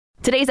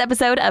Today's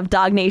episode of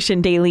Dog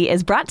Nation Daily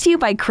is brought to you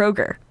by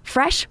Kroger,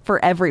 fresh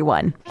for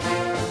everyone.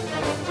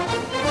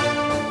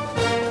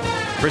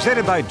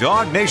 Presented by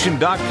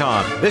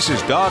DogNation.com. This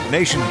is Dog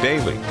Nation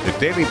Daily, the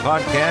daily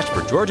podcast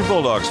for Georgia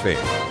Bulldogs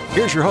fans.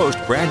 Here's your host,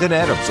 Brandon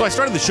Adams. So I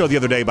started the show the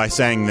other day by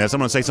saying this. I'm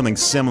going to say something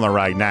similar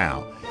right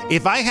now.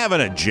 If I have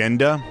an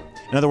agenda,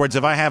 in other words,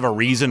 if I have a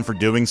reason for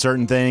doing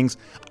certain things,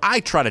 I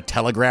try to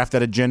telegraph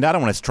that agenda. I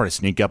don't want to try to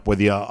sneak up with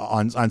you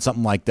on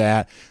something like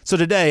that. So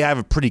today I have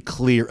a pretty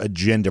clear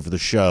agenda for the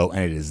show,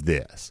 and it is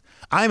this.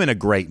 I'm in a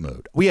great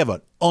mood. We have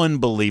an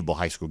unbelievable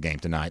high school game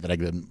tonight that I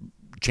get a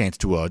chance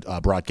to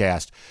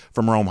broadcast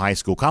from Rome High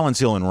School. Collins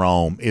Hill in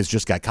Rome is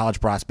just got college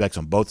prospects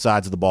on both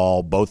sides of the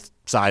ball, both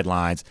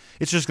sidelines.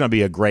 It's just going to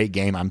be a great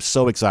game. I'm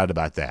so excited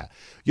about that.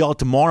 Y'all,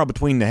 tomorrow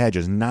Between the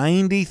Hedges,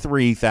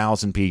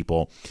 93,000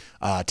 people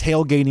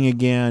tailgating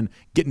again,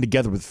 getting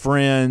together with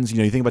friends. You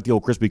know, you think about the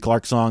old Crispy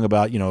Clark song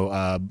about,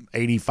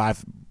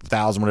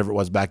 85,000, whatever it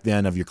was back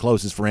then, of your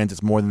closest friends.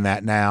 It's more than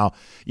that now.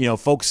 You know,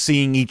 folks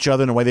seeing each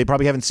other in a way they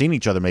probably haven't seen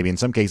each other maybe in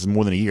some cases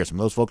more than a year. Some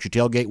of those folks you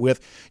tailgate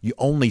with, you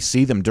only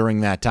see them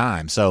during that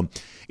time. So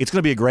it's going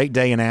to be a great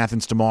day in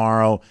Athens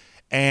tomorrow.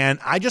 And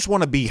I just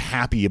want to be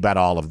happy about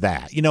all of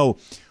that. You know,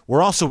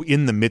 we're also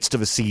in the midst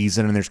of a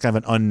season, and there's kind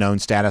of an unknown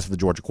status for the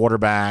Georgia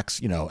quarterbacks.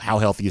 You know, how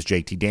healthy is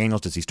JT Daniels?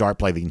 Does he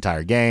play the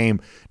entire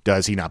game?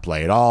 Does he not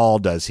play at all?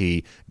 Does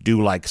he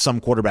do like some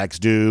quarterbacks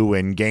do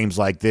in games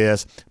like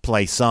this,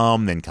 play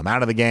some, then come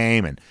out of the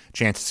game, and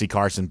chance to see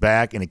Carson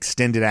Beck in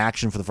extended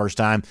action for the first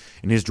time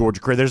in his Georgia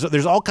career?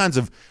 There's all kinds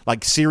of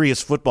like serious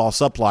football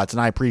subplots,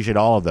 and I appreciate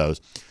all of those.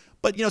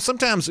 But, you know,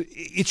 sometimes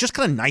it's just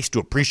kind of nice to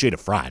appreciate a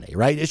Friday,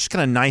 right? It's just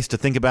kind of nice to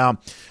think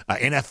about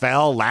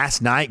NFL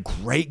last night.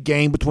 Great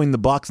game between the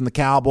Bucs and the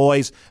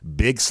Cowboys.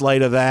 Big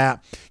slate of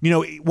that. You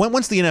know,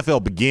 once the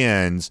NFL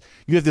begins,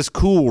 you have this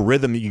cool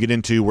rhythm that you get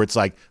into where it's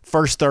like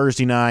first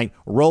Thursday night,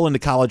 roll into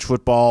college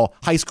football,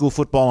 high school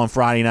football on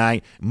Friday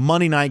night,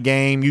 Monday night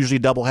game, usually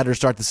doubleheader to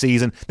start the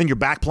season. Then you're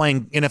back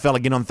playing NFL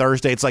again on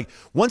Thursday. It's like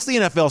once the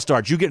NFL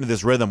starts, you get into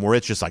this rhythm where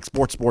it's just like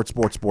sports,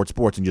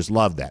 and just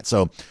love that.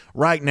 So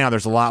right now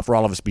there's a lot for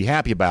all of us to be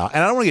happy about.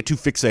 And I don't want to get too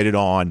fixated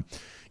on,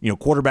 you know,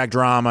 quarterback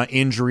drama,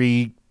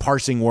 injury,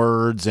 parsing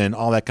words, and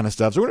all that kind of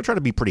stuff. So we're going to try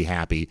to be pretty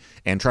happy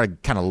and try to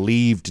kind of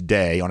leave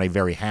today on a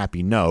very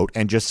happy note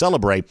and just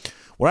celebrate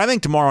what I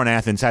think tomorrow in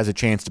Athens has a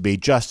chance to be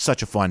just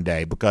such a fun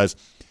day because,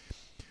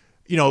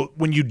 you know,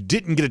 when you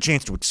didn't get a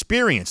chance to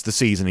experience the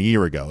season a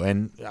year ago,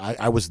 and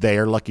I was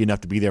there, lucky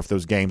enough to be there for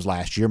those games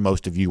last year.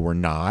 Most of you were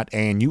not,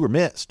 and you were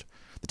missed.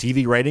 The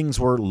TV ratings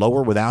were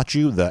lower without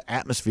you. The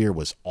atmosphere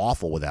was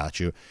awful without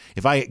you.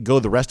 If I go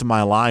the rest of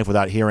my life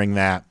without hearing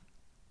that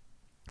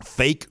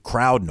fake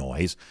crowd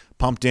noise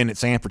pumped in at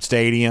Sanford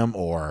Stadium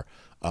or,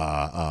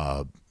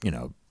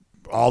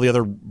 all the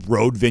other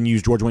road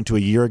venues Georgia went to a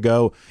year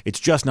ago, it's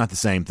just not the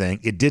same thing.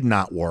 It did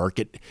not work.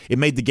 It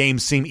made the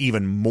games seem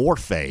even more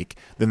fake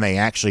than they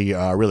actually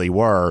really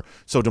were.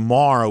 So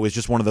tomorrow is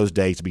just one of those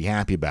days to be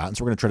happy about. And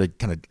so we're going to try to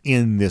kind of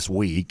end this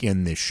week,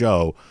 in this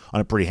show, on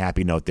a pretty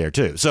happy note there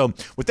too. So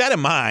with that in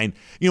mind,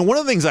 you know, one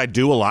of the things I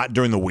do a lot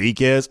during the week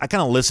is I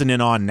kind of listen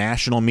in on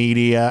national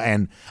media,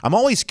 and I'm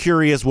always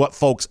curious what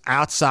folks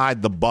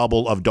outside the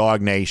bubble of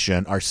Dog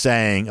Nation are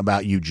saying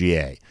about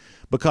UGA,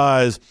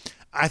 because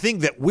I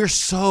think that we're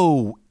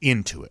so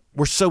into it.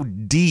 We're so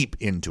deep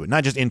into it.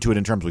 Not just into it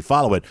in terms we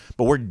follow it,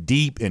 but we're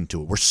deep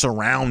into it. We're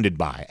surrounded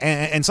by it.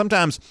 And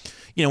sometimes,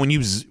 you know, when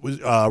you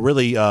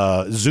really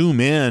zoom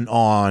in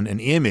on an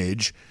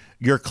image,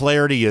 your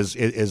clarity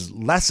is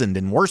lessened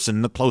and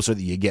worsened the closer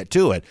that you get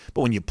to it.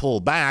 But when you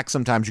pull back,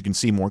 sometimes you can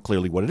see more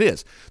clearly what it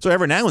is. So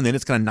every now and then,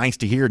 it's kind of nice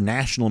to hear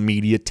national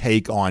media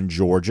take on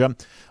Georgia,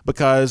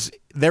 because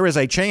there is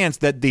a chance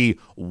that the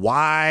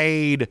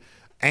wide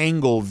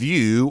angle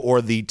view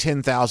or the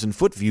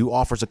 10,000-foot view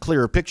offers a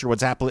clearer picture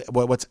of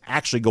what's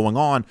actually going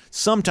on,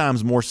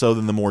 sometimes more so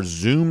than the more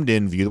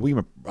zoomed-in view that we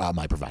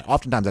might provide.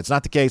 Oftentimes that's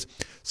not the case.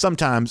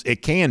 Sometimes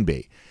it can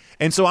be.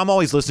 And so I'm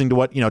always listening to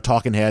what, you know,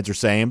 talking heads are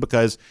saying,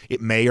 because it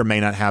may or may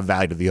not have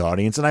value to the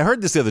audience. And I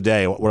heard this the other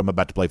day, what I'm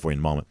about to play for you in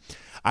a moment.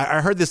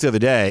 I heard this the other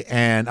day,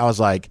 and I was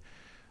like,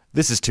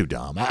 this is too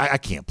dumb. I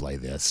can't play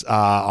this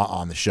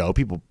on the show.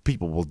 People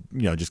will,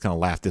 you know, just kind of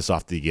laugh this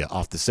off the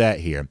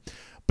set here.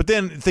 But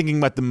then thinking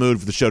about the mood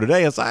for the show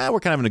today, it's like,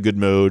 we're kind of in a good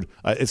mood.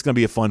 It's going to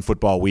be a fun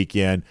football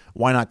weekend.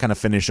 Why not kind of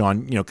finish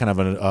on, you know, kind of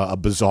a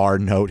bizarre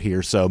note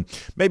here? So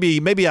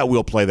maybe I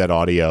will play that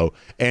audio.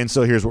 And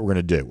so here's what we're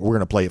going to do. We're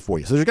going to play it for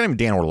you. So there's a guy named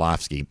Dan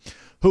Orlovsky,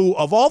 who,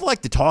 of all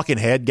like the talking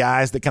head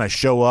guys that kind of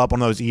show up on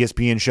those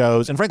ESPN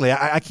shows, and frankly,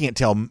 I can't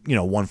tell, you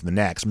know, one from the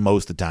next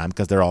most of the time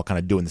because they're all kind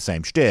of doing the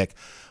same shtick.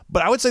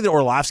 But I would say that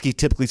Orlovsky,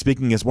 typically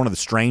speaking, is one of the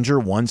stranger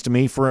ones to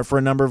me for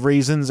a number of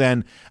reasons.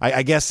 And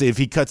I guess if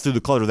he cuts through the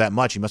clutter that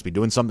much, he must be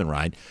doing something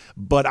right.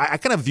 But I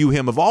kind of view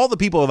him, of all the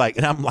people, like,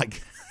 and I'm like,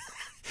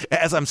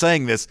 as I'm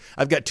saying this,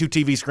 I've got two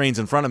TV screens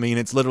in front of me, and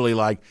it's literally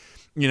like,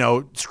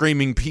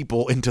 screaming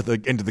people into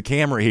the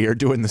camera here,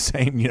 doing the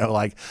same,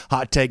 like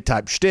hot take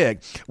type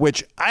shtick,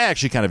 which I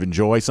actually kind of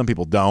enjoy. Some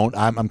people don't.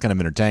 I'm kind of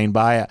entertained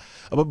by it.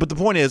 But the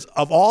point is,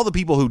 of all the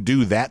people who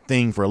do that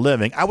thing for a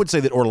living, I would say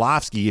that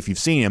Orlovsky, if you've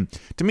seen him,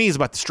 to me is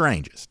about the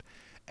strangest.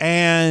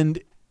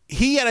 And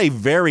he had a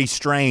very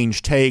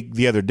strange take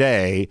the other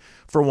day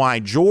for why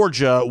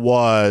Georgia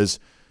was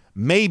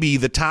maybe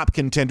the top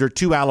contender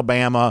to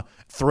Alabama,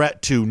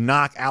 threat to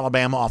knock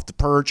Alabama off the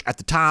perch at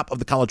the top of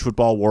the college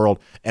football world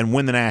and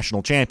win the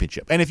national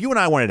championship. And if you and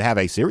I wanted to have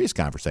a serious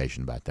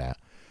conversation about that,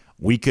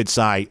 we could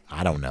cite,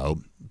 I don't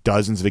know,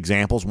 dozens of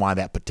examples why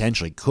that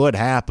potentially could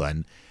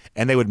happen,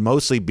 and they would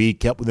mostly be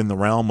kept within the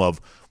realm of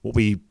what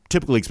we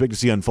typically expect to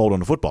see unfold on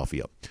the football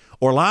field.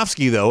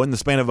 Orlovsky, though, in the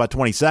span of about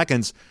 20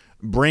 seconds,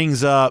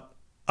 brings up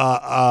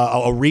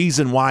a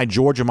reason why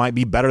Georgia might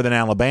be better than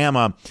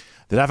Alabama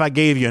that if I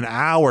gave you an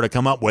hour to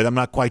come up with, I'm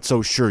not quite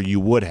so sure you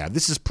would have.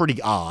 This is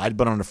pretty odd,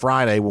 but on a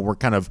Friday when we're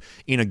kind of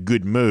in a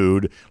good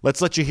mood, let's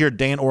let you hear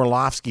Dan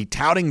Orlovsky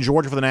touting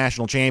Georgia for the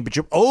national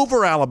championship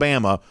over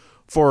Alabama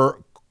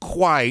for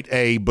quite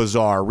a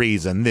bizarre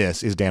reason.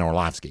 This is Dan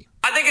Orlovsky.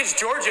 I think it's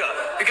Georgia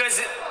because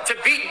to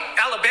beat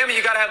Alabama,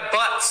 you got to have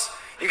butts.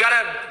 You got to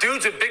have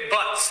dudes with big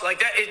butts. Like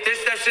that.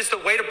 That's just the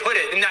way to put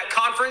it. In that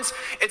conference,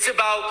 it's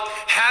about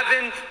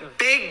having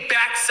big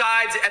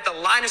backsides at the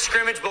line of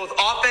scrimmage, both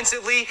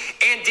offensively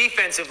and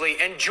defensively.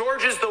 And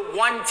Georgia's the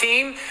one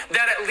team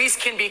that at least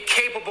can be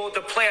capable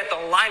to play at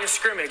the line of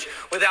scrimmage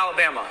with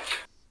Alabama.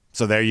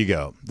 So there you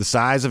go. The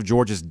size of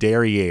Georgia's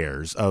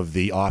derrieres of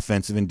the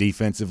offensive and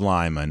defensive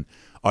linemen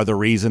are the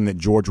reason that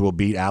Georgia will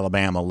beat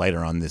Alabama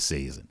later on this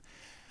season.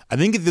 I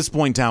think at this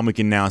point in time, we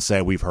can now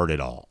say we've heard it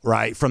all,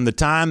 right? From the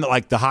time that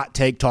like the hot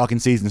take talking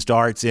season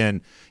starts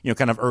in,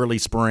 kind of early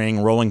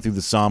spring, rolling through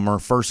the summer,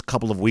 first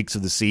couple of weeks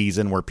of the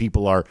season where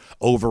people are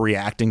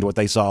overreacting to what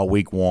they saw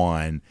week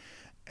one.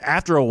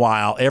 After a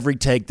while, every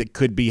take that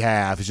could be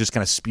have is just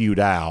kind of spewed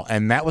out.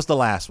 And that was the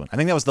last one. I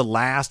think that was the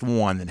last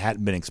one that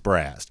hadn't been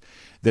expressed.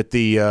 That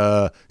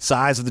the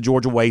size of the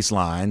Georgia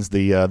waistlines,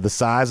 the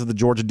size of the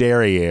Georgia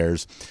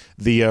derrieres,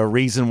 the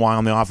reason why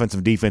on the offensive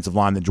and defensive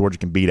line that Georgia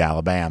can beat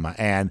Alabama.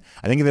 And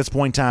I think at this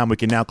point in time, we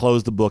can now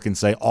close the book and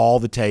say all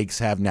the takes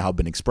have now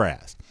been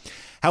expressed.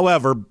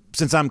 However,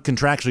 since I'm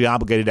contractually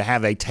obligated to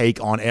have a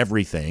take on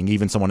everything,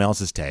 even someone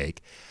else's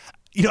take,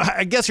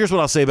 I guess here's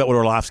what I'll say about what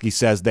Orlovsky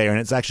says there, and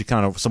it's actually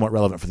kind of somewhat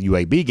relevant for the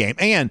UAB game,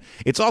 and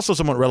it's also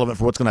somewhat relevant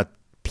for what's going to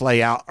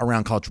play out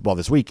around college football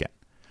this weekend.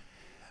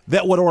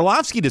 That what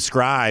Orlovsky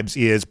describes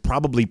is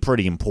probably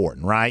pretty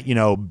important, right?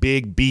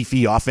 Big,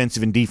 beefy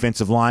offensive and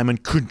defensive linemen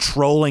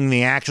controlling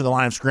the action of the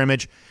line of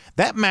scrimmage.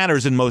 That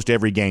matters in most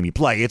every game you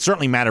play. It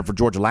certainly mattered for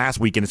Georgia last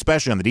weekend,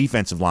 especially on the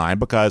defensive line,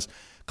 because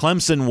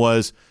Clemson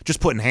was just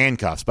put in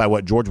handcuffs by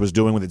what Georgia was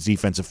doing with its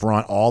defensive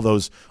front, all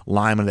those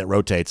linemen that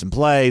rotates and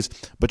plays,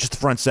 but just the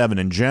front seven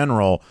in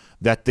general,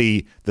 that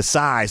the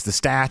size, the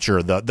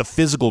stature, the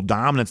physical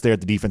dominance there at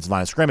the defensive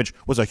line of scrimmage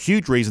was a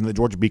huge reason that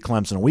Georgia beat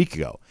Clemson a week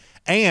ago.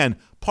 And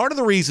part of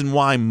the reason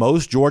why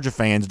most Georgia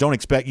fans don't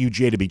expect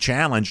UGA to be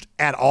challenged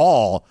at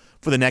all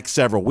for the next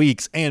several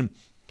weeks, and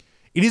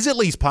it is at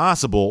least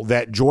possible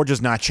that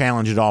Georgia's not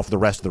challenged at all for the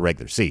rest of the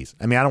regular season.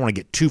 I mean, I don't want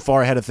to get too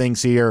far ahead of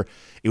things here.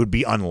 It would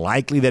be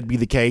unlikely that'd be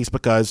the case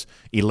because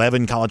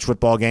 11 college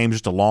football games,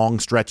 just a long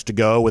stretch to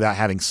go without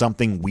having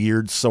something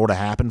weird sort of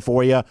happen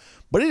for you.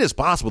 But it is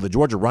possible that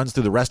Georgia runs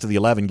through the rest of the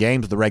 11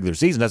 games of the regular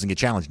season, doesn't get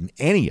challenged in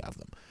any of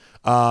them.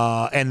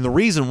 And the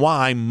reason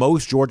why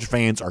most Georgia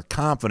fans are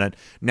confident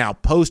now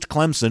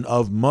post-Clemson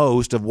of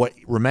most of what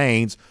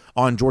remains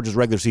on Georgia's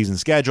regular season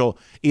schedule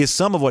is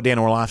some of what Dan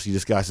Orlovsky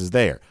discusses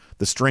there,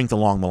 the strength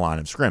along the line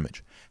of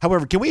scrimmage.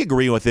 However, can we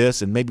agree with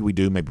this, and maybe we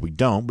do, maybe we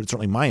don't, but it's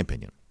certainly my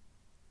opinion,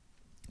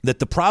 that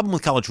the problem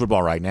with college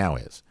football right now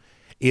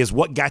is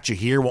what got you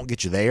here won't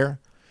get you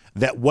there,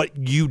 that what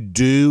you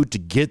do to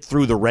get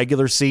through the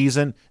regular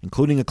season,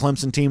 including a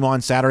Clemson team on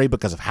Saturday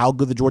because of how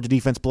good the Georgia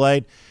defense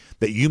played,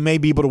 that you may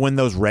be able to win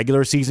those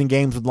regular season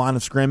games with line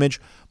of scrimmage,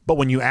 but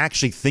when you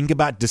actually think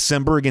about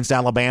December against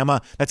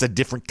Alabama, that's a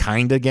different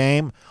kind of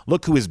game.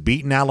 Look who has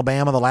beaten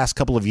Alabama the last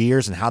couple of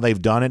years and how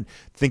they've done it.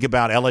 Think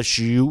about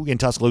LSU in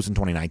Tuscaloosa in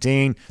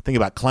 2019. Think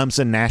about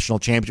Clemson National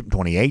Championship in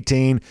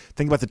 2018.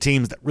 Think about the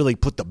teams that really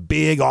put the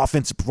big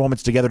offensive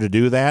performance together to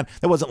do that.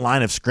 That wasn't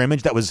line of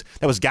scrimmage. That was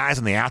guys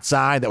on the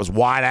outside. That was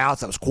wide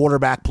outs. That was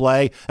quarterback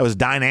play. That was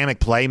dynamic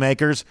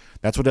playmakers.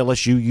 That's what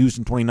LSU used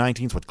in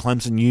 2019. It's what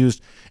Clemson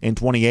used in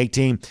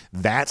 2018.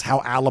 That's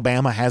how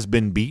Alabama has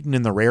been beaten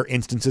in the rare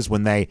instances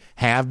when they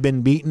have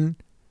been beaten.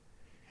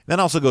 That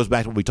also goes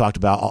back to what we talked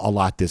about a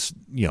lot this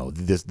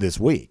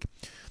week.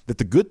 That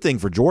the good thing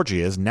for Georgia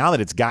is now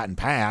that it's gotten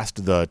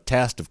past the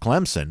test of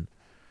Clemson,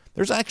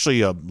 there's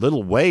actually a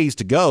little ways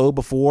to go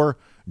before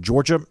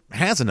Georgia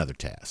has another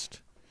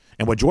test.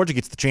 And what Georgia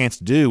gets the chance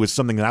to do is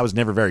something that I was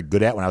never very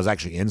good at when I was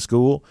actually in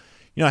school.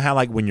 You know how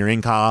like when you're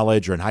in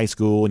college or in high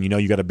school and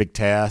you got a big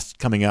test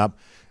coming up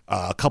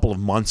a couple of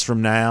months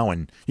from now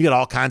and you got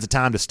all kinds of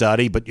time to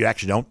study, but you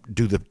actually don't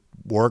do the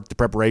work, the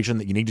preparation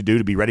that you need to do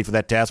to be ready for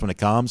that test when it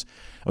comes.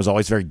 I was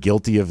always very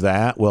guilty of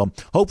that. Well,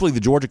 hopefully the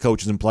Georgia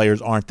coaches and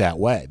players aren't that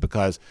way,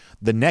 because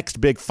the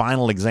next big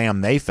final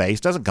exam they face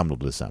doesn't come till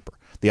December.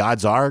 The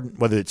odds are,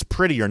 whether it's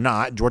pretty or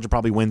not, Georgia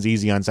probably wins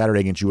easy on Saturday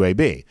against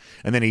UAB,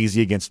 and then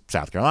easy against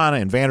South Carolina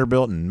and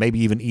Vanderbilt, and maybe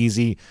even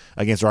easy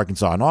against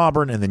Arkansas and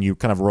Auburn, and then you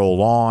kind of roll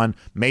on.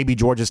 Maybe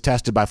Georgia's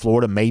tested by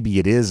Florida, maybe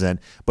it isn't.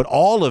 But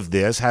all of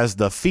this has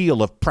the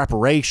feel of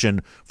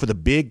preparation for the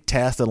big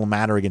test that'll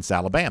matter against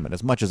Alabama. And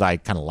as much as I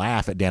kind of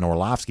laugh at Dan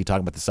Orlovsky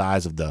talking about the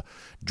size of the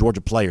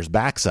Georgia players'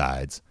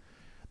 backsides,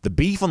 the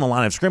beef on the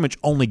line of scrimmage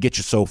only gets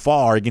you so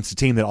far against a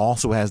team that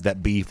also has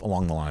that beef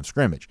along the line of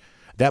scrimmage.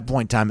 At that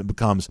point in time, it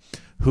becomes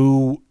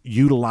who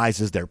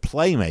utilizes their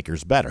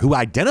playmakers better, who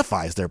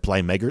identifies their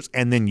playmakers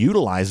and then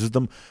utilizes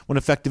them when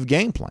effective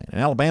game plan.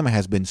 And Alabama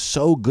has been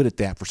so good at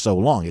that for so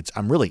long.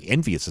 I'm really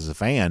envious as a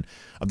fan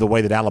of the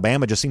way that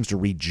Alabama just seems to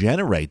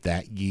regenerate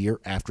that year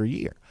after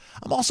year.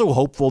 I'm also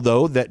hopeful,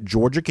 though, that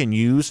Georgia can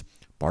use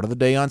part of the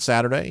day on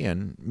Saturday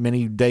and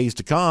many days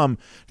to come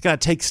to kind of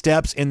take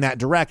steps in that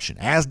direction.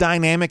 As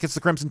dynamic as the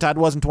Crimson Tide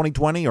was in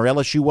 2020 or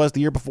LSU was the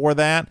year before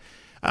that,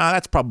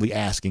 that's probably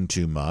asking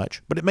too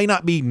much, but it may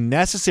not be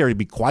necessary to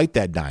be quite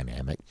that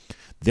dynamic.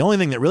 The only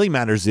thing that really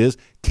matters is,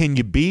 can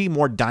you be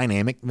more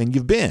dynamic than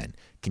you've been?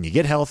 Can you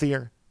get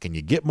healthier? Can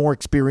you get more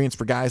experience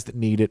for guys that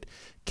need it?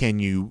 Can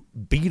you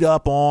beat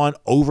up on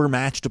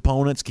overmatched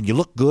opponents? Can you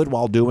look good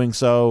while doing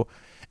so?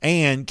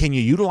 And can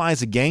you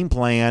utilize a game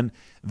plan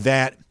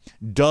that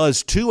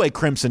does to a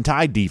Crimson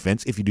Tide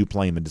defense, if you do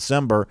play him in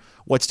December,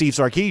 what Steve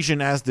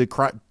Sarkisian, as the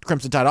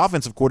Crimson Tide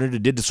offensive coordinator,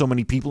 did to so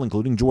many people,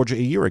 including Georgia a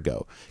year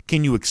ago?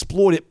 Can you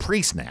exploit it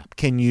pre-snap?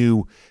 Can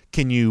you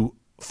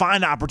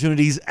find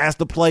opportunities as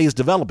the play is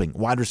developing?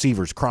 Wide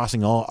receivers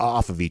crossing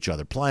off of each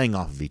other, playing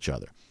off of each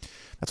other.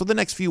 That's what the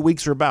next few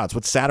weeks are about. It's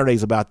what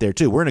Saturday's about there,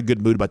 too. We're in a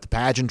good mood about the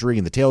pageantry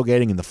and the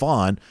tailgating and the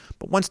fun.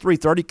 But once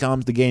 3:30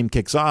 comes, the game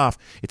kicks off.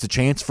 It's a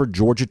chance for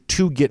Georgia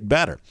to get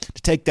better,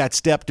 to take that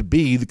step to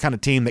be the kind of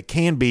team that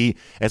can be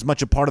as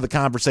much a part of the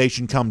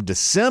conversation come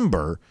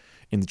December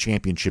in the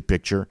championship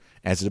picture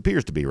as it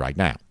appears to be right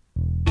now.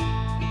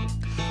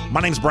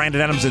 My name's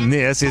Brandon Adams, and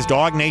this is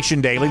Dog Nation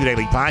Daily, the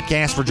daily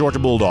podcast for Georgia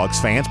Bulldogs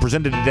fans,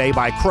 presented today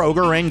by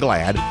Kroger, and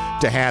glad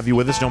to have you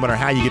with us no matter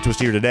how you get to us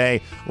here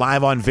today,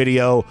 live on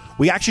video.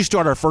 We actually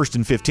start our First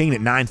and 15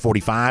 at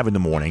 9:45 in the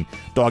morning.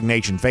 Dog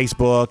Nation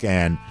Facebook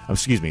and,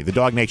 the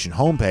Dog Nation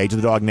homepage,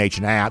 the Dog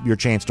Nation app, your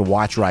chance to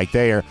watch right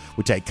there.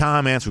 We take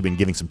comments. We've been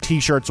giving some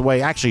T-shirts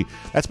away. Actually,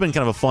 that's been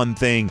kind of a fun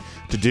thing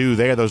to do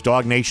there. Those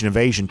Dog Nation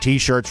Invasion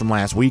T-shirts from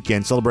last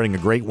weekend, celebrating a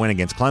great win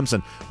against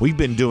Clemson. We've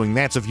been doing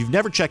that. So if you've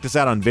never checked us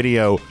out on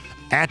video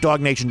at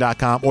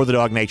DogNation.com or the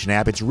Dog Nation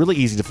app, it's really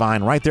easy to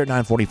find. Right there at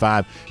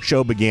 9:45,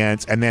 show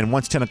begins. And then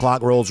once 10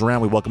 o'clock rolls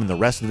around, we welcome in the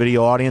rest of the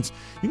video audience.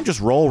 You can just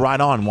roll right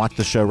on and watch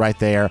the show right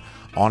there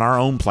on our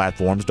own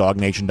platforms,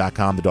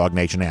 DogNation.com, the Dog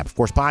Nation app. Of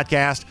course,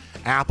 podcast,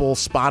 Apple,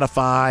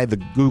 Spotify, the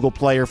Google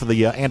Player for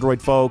the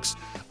Android folks.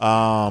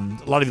 A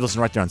lot of you listen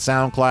right there on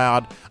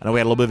SoundCloud. I know we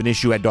had a little bit of an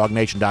issue at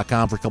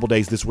DogNation.com for a couple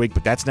days this week,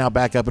 but that's now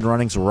back up and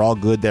running, so we're all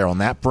good there on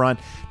that front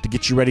to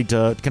get you ready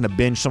to kind of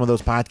binge some of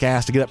those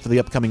podcasts to get up for the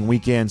upcoming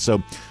weekend.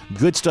 So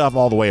good stuff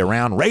all the way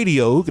around.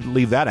 Radio, could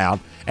leave that out,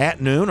 at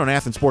noon on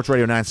Athens Sports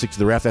Radio 960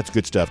 The Ref. That's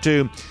good stuff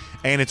too.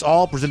 And it's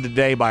all presented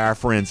today by our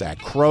friends at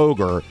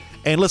Kroger.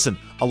 And listen,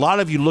 a lot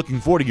of you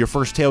looking forward to your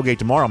first tailgate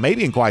tomorrow,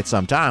 maybe in quite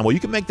some time. Well, you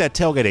can make that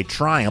tailgate a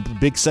triumph,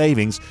 big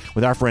savings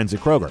with our friends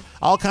at Kroger.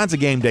 All kinds of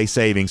game day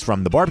savings,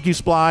 from the barbecue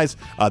supplies,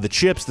 the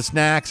chips, the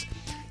snacks.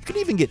 You can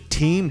even get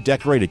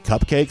team-decorated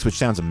cupcakes, which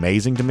sounds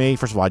amazing to me.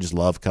 First of all, I just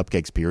love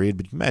cupcakes, period.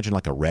 But you can imagine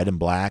like a red and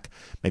black,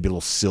 maybe a little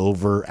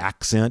silver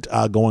accent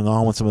going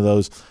on with some of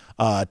those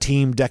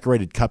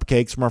team-decorated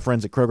cupcakes from our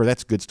friends at Kroger.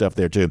 That's good stuff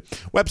there, too.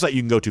 Website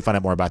you can go to find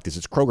out more about this.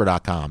 It's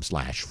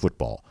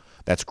Kroger.com/football.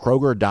 That's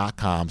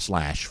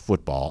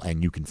Kroger.com/football,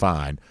 and you can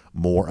find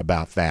more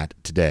about that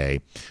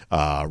today.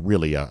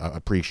 Really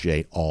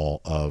appreciate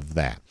all of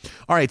that.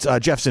 All right,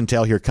 Jeff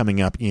Sentell here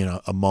coming up in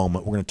a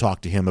moment. We're going to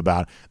talk to him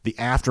about the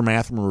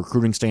aftermath from a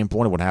recruiting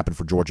standpoint of what happened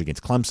for Georgia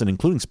against Clemson,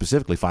 including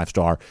specifically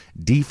five-star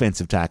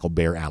defensive tackle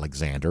Bear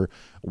Alexander.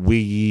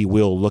 We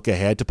will look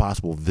ahead to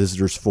possible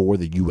visitors for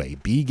the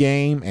UAB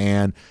game,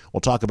 and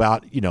we'll talk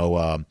about,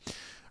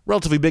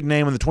 relatively big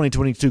name in the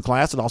 2022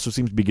 class. It also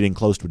seems to be getting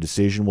close to a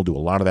decision. We'll do a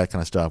lot of that kind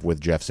of stuff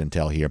with Jeff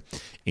Sentell here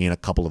in a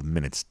couple of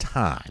minutes'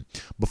 time.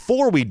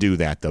 Before we do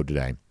that, though,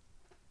 today,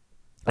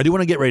 I do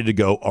want to get ready to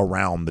go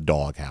around the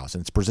doghouse,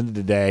 and it's presented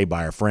today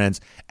by our friends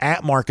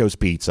at Marco's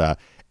Pizza.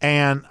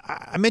 And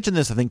I mentioned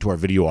this, I think, to our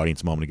video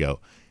audience a moment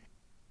ago.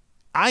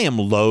 I am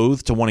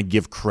loath to want to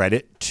give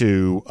credit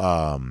to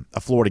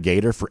a Florida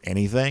Gator for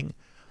anything,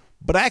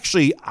 but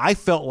actually I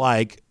felt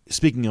like,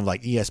 speaking of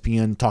like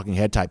ESPN talking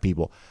head type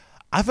people,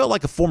 I felt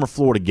like a former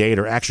Florida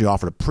Gator actually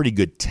offered a pretty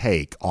good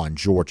take on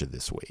Georgia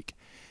this week.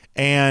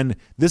 And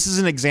this is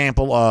an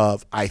example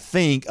of, I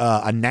think,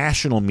 a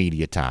national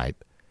media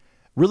type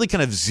really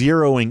kind of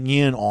zeroing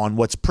in on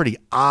what's pretty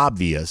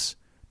obvious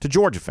to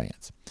Georgia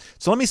fans.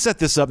 So let me set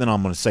this up, and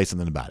I'm going to say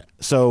something about it.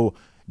 So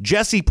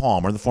Jesse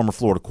Palmer, the former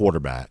Florida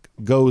quarterback,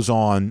 goes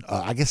on,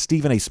 I guess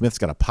Stephen A. Smith's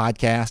got a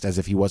podcast, as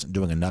if he wasn't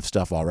doing enough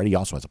stuff already. He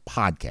also has a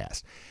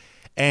podcast.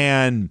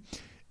 And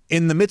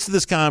in the midst of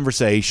this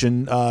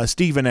conversation,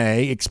 Stephen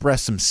A.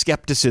 expressed some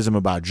skepticism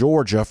about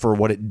Georgia for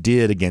what it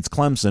did against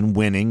Clemson,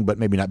 winning, but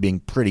maybe not being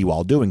pretty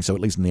while doing so,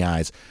 at least in the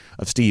eyes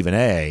of Stephen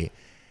A.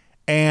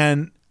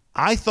 And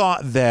I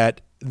thought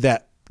that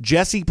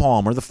Jesse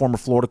Palmer, the former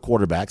Florida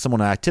quarterback, someone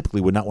I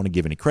typically would not want to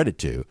give any credit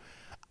to,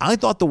 I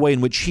thought the way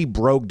in which he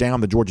broke down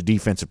the Georgia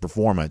defensive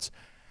performance,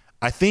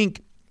 I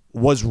think,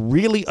 was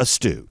really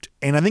astute.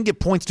 And I think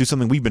it points to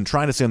something we've been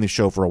trying to say on this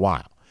show for a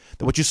while.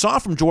 That what you saw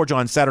from Georgia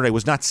on Saturday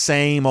was not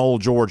same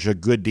old Georgia,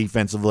 good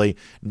defensively,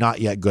 not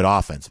yet good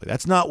offensively.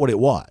 That's not what it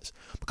was.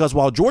 Because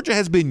while Georgia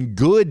has been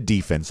good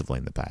defensively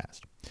in the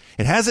past,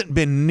 it hasn't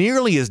been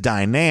nearly as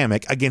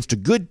dynamic against a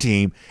good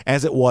team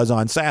as it was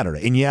on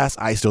Saturday. And yes,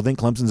 I still think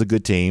Clemson's a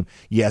good team.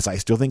 Yes, I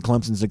still think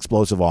Clemson's an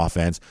explosive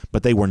offense,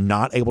 but they were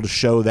not able to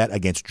show that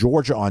against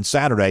Georgia on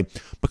Saturday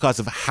because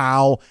of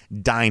how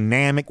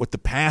dynamic with the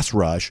pass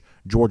rush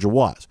Georgia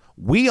was.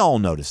 We all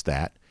noticed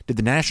that. Did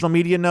the national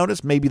media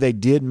notice? Maybe they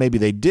did, maybe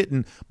they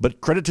didn't.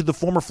 But credit to the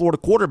former Florida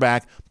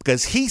quarterback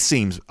because he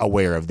seems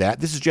aware of that.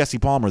 This is Jesse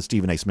Palmer with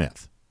Stephen A.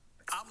 Smith.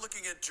 I'm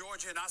looking at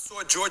Georgia, and I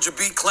saw Georgia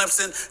beat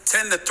Clemson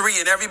 10-3,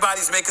 and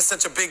everybody's making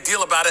such a big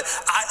deal about it.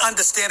 I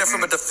understand it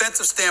from a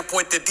defensive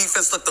standpoint. Their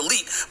defense looked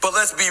elite, but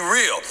let's be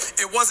real.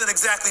 It wasn't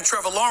exactly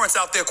Trevor Lawrence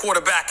out there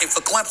quarterbacking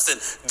for Clemson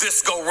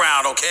this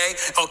go-round, okay?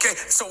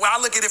 So I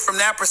look at it from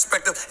that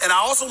perspective, and I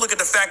also look at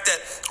the fact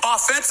that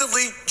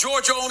offensively,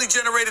 Georgia only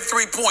generated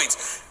 3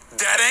 points.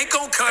 That ain't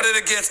going to cut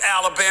it against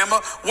Alabama.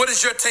 What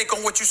is your take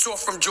on what you saw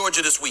from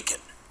Georgia this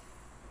weekend?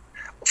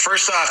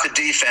 First off, the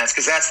defense,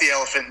 because that's the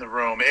elephant in the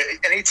room.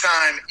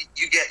 Anytime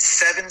you get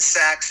 7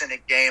 sacks in a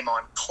game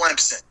on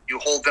Clemson, you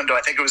hold them to, I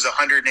think it was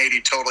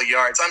 180 total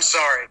yards. I'm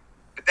sorry,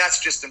 but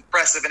that's just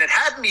impressive. And it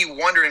had me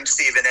wondering,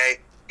 Stephen A.,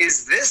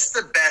 is this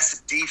the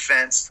best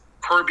defense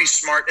Kirby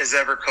Smart has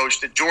ever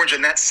coached at Georgia?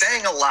 And that's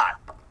saying a lot.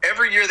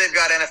 Every year they've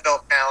got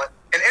NFL talent,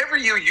 and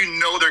every year you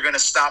know they're going to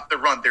stop the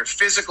run. They're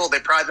physical. They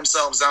pride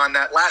themselves on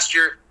that. Last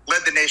year,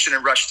 led the nation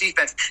in rush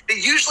defense. They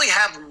usually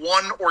have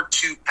 1 or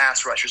 2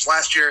 pass rushers.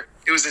 Last year,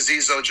 it was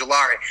Azeez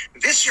Ojulari.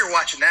 This year,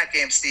 watching that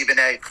game, Stephen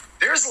A.,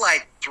 there's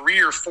like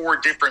 3 or 4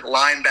 different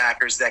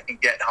linebackers that can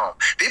get home.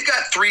 They've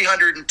got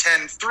 310,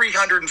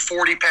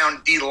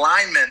 340-pound D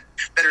linemen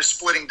that are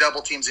splitting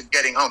double teams and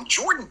getting home.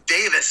 Jordan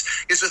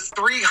Davis is a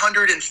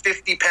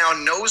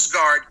 350-pound nose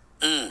guard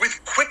with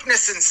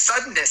quickness and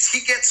suddenness. He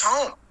gets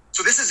home.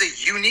 So this is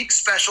a unique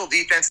special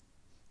defense.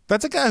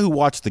 That's a guy who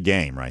watched the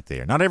game right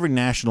there. Not every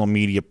national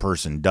media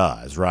person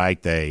does,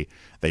 right? They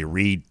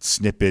read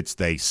snippets.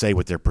 They say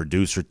what their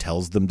producer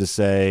tells them to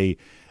say.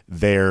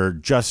 They're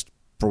just,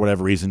 for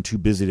whatever reason, too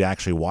busy to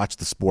actually watch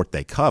the sport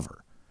they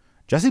cover.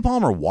 Jesse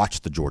Palmer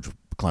watched the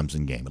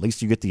Georgia-Clemson game. At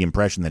least you get the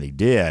impression that he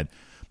did,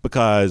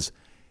 because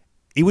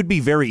it would be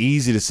very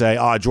easy to say,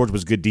 Georgia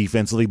was good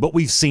defensively, but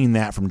we've seen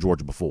that from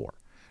Georgia before.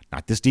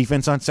 Not this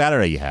defense on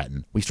Saturday, you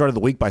hadn't. We started the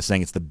week by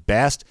saying it's the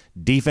best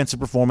defensive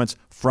performance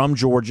from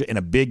Georgia in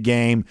a big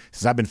game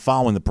since I've been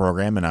following the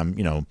program, and I'm,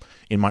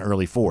 in my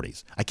early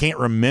 40s. I can't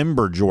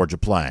remember Georgia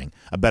playing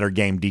a better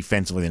game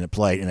defensively than it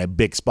played in a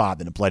big spot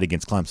than it played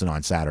against Clemson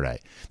on Saturday.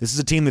 This is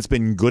a team that's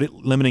been good at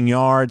limiting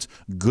yards,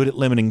 good at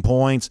limiting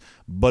points,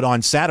 but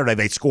on Saturday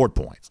they scored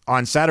points.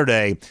 On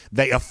Saturday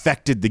they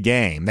affected the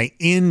game. They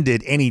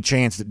ended any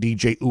chance that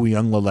DJ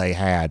Uiagalelei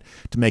had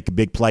to make a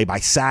big play by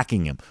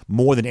sacking him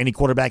more than any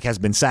quarterback has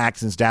been sacked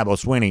since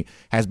Dabo Swinney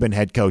has been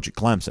head coach at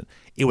Clemson.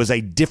 It was a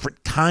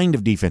different kind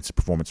of defensive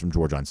performance from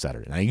Georgia on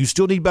Saturday. Now, you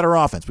still need better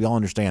offense. We all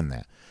understand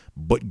that.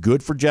 But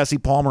good for Jesse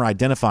Palmer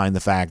identifying the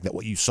fact that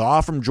what you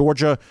saw from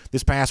Georgia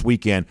this past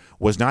weekend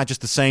was not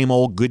just the same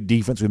old good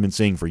defense we've been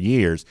seeing for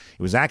years.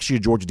 It was actually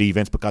a Georgia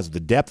defense because of the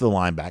depth of the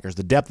linebackers,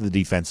 the depth of the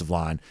defensive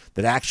line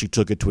that actually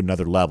took it to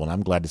another level. And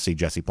I'm glad to see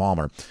Jesse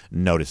Palmer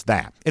notice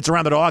that. It's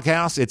Around the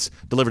Doghouse. It's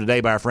delivered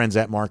today by our friends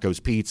at Marco's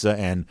Pizza.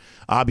 And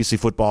obviously,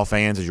 football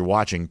fans, as you're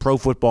watching pro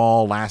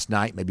football last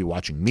night, maybe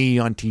watching me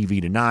on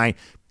TV tonight,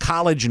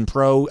 college and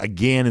pro,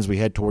 again, as we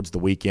head towards the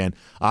weekend.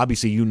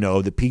 Obviously, you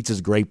know that pizza's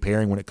a great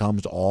pairing when it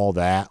comes to all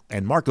that,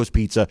 and Marco's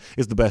Pizza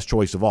is the best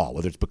choice of all,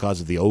 whether it's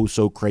because of the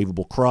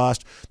oh-so-craveable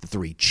crust, the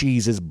 3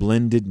 cheeses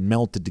blended and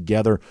melted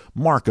together.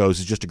 Marco's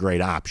is just a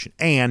great option,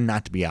 and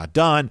not to be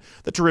outdone,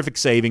 the terrific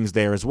savings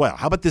there as well.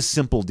 How about this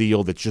simple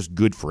deal that's just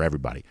good for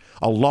everybody?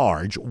 A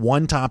large,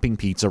 1-topping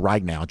pizza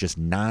right now, just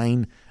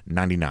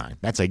 $9.99.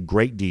 That's a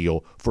great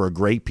deal for a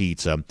great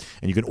pizza, and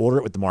you can order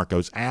it with the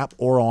Marco's app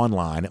or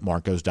online at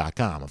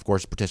marcos.com. Of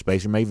course,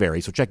 participation may vary,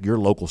 so check your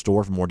local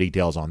store for more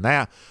details on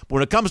that. But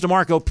when it comes to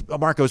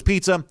Marco's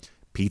Pizza,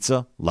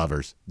 pizza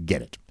lovers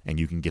get it, and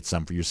you can get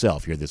some for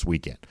yourself here this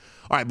weekend.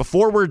 All right,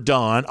 before we're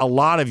done, a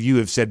lot of you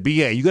have said,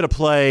 BA, you got to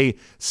play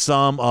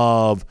some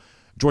of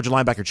Georgia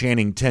linebacker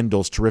Channing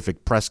Tindall's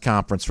terrific press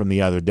conference from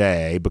the other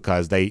day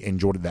because they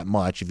enjoyed it that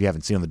much. If you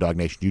haven't seen it on the Dog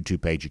Nation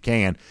YouTube page, you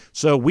can.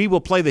 So we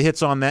will play the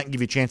hits on that and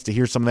give you a chance to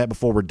hear some of that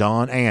before we're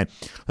done. And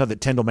I thought that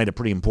Tindall made a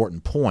pretty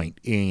important point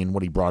in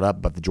what he brought up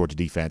about the Georgia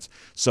defense.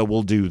 So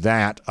we'll do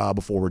that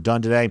before we're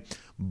done today.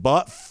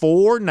 But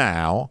for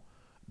now,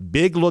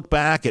 big look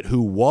back at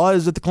who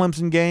was at the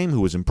Clemson game,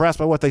 who was impressed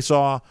by what they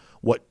saw,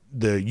 what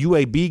the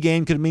UAB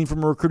game could mean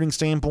from a recruiting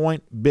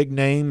standpoint, big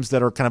names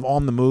that are kind of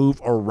on the move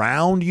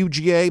around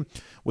UGA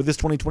with this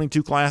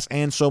 2022 class,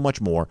 and so much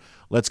more.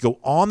 Let's go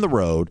on the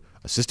road,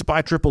 assisted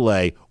by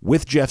AAA,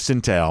 with Jeff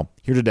Sentell,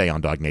 here today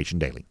on Dog Nation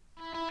Daily.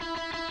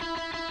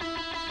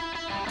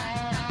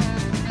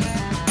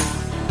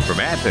 From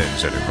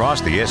Athens and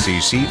across the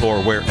SEC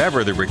or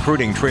wherever the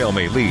recruiting trail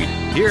may lead,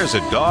 here's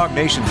a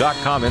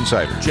DogNation.com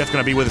insider. Jeff's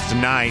going to be with us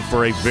tonight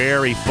for a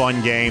very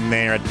fun game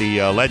there at the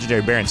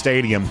legendary Barron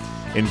Stadium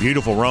in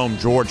beautiful Rome,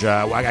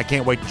 Georgia. I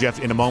can't wait, Jeff,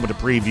 in a moment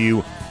to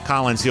preview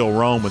Collins Hill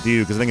Rome with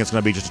you because I think it's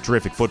going to be just a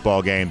terrific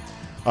football game.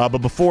 But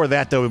before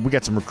that, though, we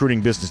got some recruiting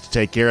business to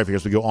take care of here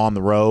as we go on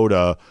the road,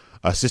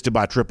 assisted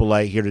by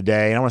AAA here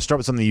today. And I want to start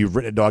with something you've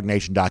written at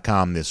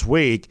DogNation.com this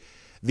week.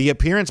 The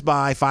appearance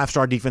by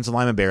five-star defensive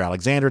lineman Bear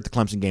Alexander at the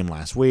Clemson game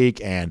last week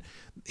and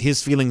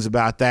his feelings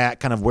about that,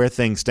 kind of where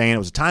things stand. It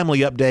was a timely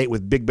update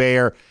with Big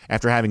Bear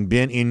after having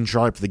been in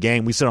Charlotte for the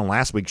game. We said on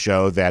last week's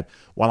show that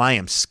while I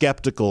am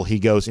skeptical he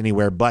goes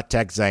anywhere but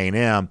Texas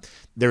A&M,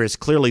 there is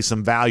clearly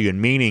some value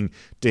and meaning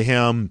to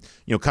him,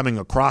 coming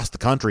across the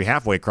country,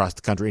 halfway across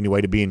the country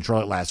anyway, to be in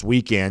Charlotte last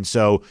weekend.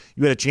 So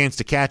you had a chance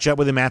to catch up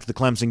with him after the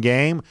Clemson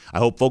game. I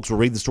hope folks will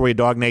read the story at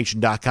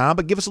DogNation.com,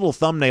 but give us a little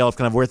thumbnail of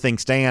kind of where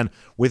things stand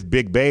with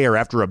Big Bear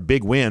after a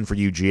big win for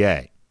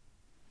UGA.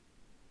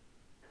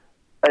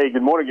 Hey,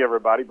 good morning,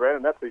 everybody.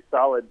 Brandon, that's a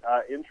solid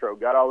intro.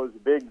 Got all those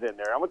bigs in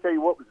there. I'm going to tell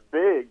you what was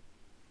big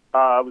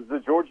was the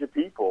Georgia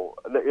people.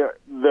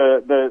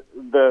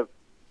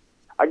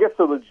 I guess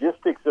the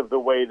logistics of the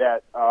way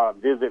that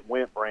visit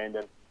went,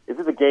 Brandon. This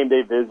is a game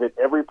day visit.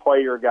 Every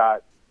player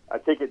got a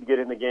ticket to get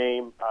in the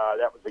game.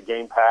 That was a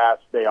game pass.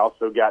 They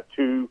also got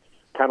two,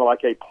 kind of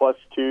like a +2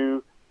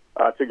 to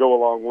go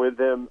along with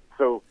them.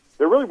 So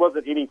there really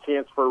wasn't any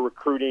chance for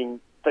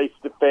recruiting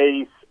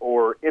face-to-face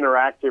or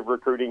interactive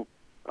recruiting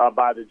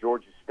by the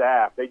Georgia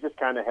staff. They just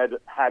kind of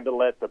had to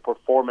let the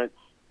performance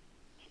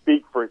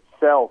speak for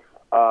itself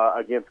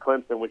against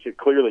Clemson, which it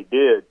clearly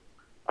did.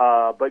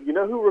 But you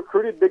know who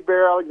recruited Big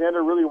Bear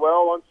Alexander really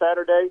well on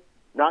Saturday?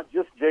 Not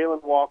just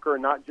Jalen Walker,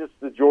 not just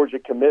the Georgia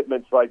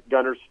commitments like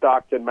Gunnar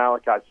Stockton,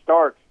 Malachi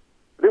Starks,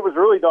 but it was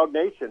really Dog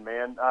Nation,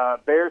 man.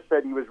 Bear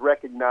said he was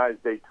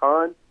recognized a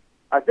ton.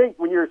 I think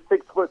when you're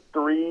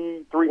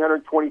 6'3",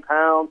 320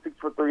 pounds,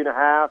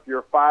 6'3.5", you're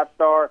a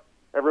 5-star.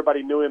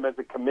 Everybody knew him as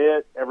a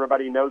commit.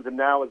 Everybody knows him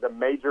now as a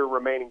major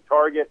remaining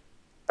target.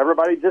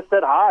 Everybody just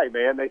said hi,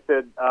 man. They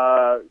said,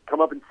 come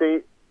up and see.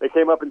 They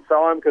came up and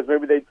saw him because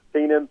maybe they'd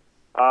seen him.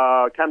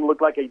 Kind of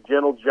looked like a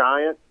gentle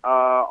giant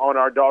on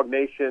our Dog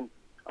Nation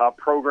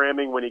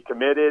programming when he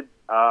committed,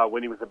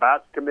 when he was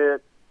about to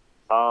commit.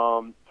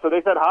 So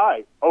they said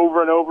hi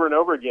over and over and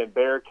over again.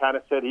 Bear kind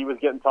of said he was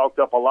getting talked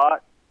up a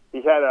lot.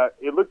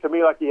 It looked to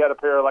me like he had a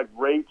pair of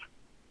Ray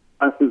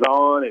glasses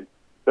on and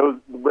those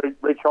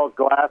Ray Charles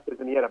glasses,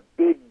 and he had a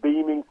big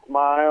beaming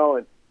smile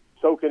and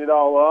soaking it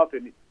all up,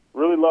 and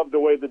really loved the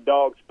way the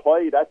Dogs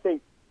played. I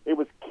think it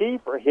was key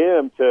for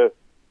him to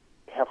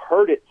have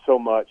heard it so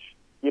much.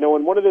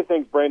 And one of the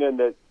things, Brandon,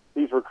 that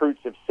these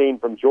recruits have seen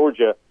from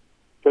Georgia,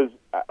 because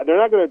they're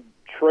not going to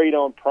trade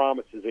on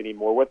promises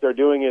anymore. What they're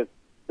doing is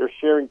they're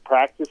sharing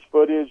practice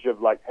footage of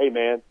hey,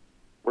 man,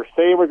 we're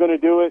saying we're going to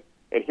do it,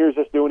 and here's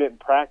us doing it in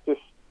practice.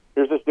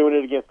 Here's us doing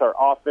it against our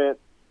offense.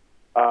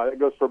 It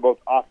goes for both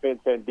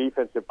offense and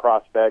defensive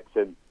prospects,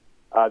 and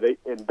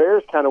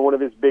Bear's kind of one of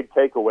his big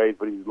takeaways.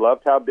 But he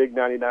loved how Big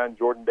 99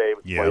 Jordan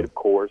Davis played, of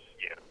course.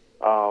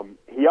 Yeah.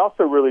 He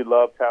also really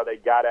loved how they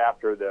got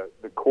after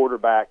the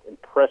quarterback and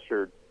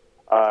pressured,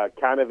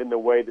 kind of in the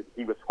way that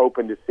he was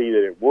hoping to see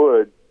that it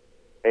would.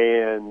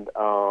 And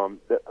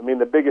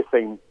the biggest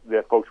thing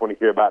that folks want to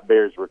hear about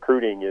Bear's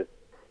recruiting is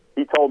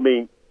he told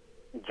me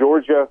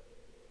Georgia.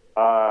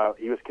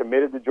 He was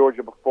committed to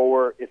Georgia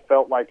before. It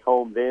felt like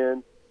home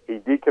then. He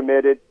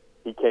decommitted.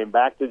 He came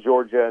back to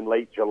Georgia in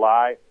late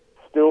July.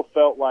 Still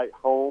felt like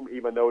home,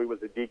 even though he was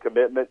a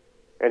decommitment.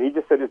 And he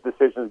just said his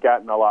decision's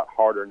gotten a lot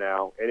harder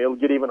now, and it'll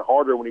get even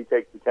harder when he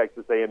takes the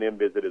Texas A&M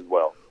visit as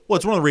well. Well,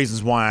 it's one of the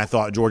reasons why I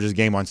thought Georgia's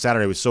game on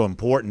Saturday was so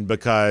important,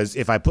 because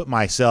if I put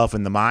myself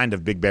in the mind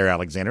of Big Bear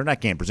Alexander, and I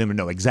can't presume to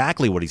know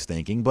exactly what he's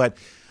thinking, but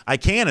I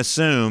can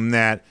assume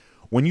that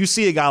when you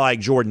see a guy like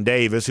Jordan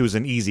Davis, who's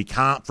an easy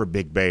comp for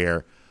Big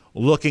Bear,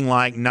 looking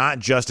like not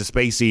just a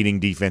space-eating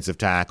defensive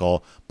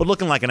tackle, but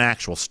looking like an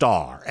actual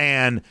star.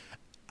 And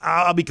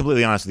I'll be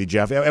completely honest with you,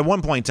 Jeff. At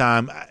one point in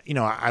time,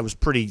 I was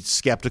pretty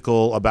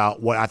skeptical about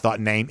what I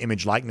thought name,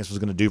 image, likeness was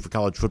going to do for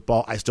college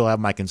football. I still have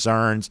my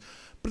concerns.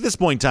 But at this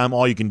point in time,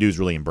 all you can do is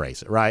really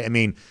embrace it, right? I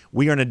mean,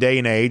 we are in a day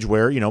and age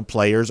where,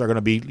 players are going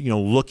to be,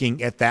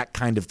 looking at that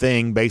kind of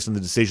thing based on the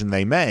decision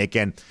they make.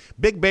 And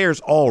Big Bear's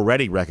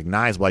already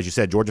recognizable. As you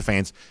said, Georgia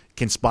fans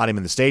can spot him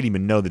in the stadium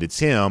and know that it's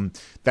him.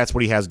 That's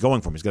what he has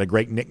going for him. He's got a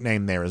great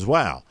nickname there as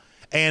well.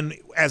 And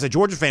as a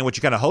Georgia fan, what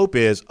you kind of hope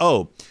is,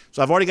 so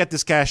I've already got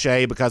this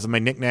cachet because of my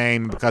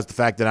nickname, because of the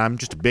fact that I'm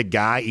just a big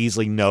guy,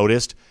 easily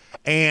noticed,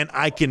 and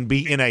I can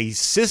be in a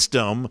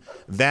system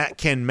that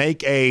can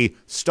make a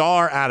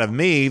star out of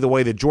me the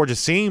way that Georgia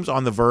seems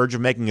on the verge of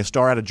making a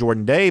star out of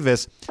Jordan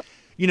Davis.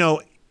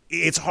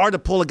 It's hard to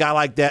pull a guy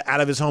like that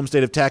out of his home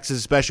state of Texas,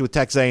 especially with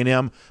Texas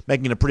A&M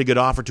making a pretty good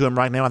offer to him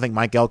right now. I think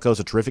Mike Elko's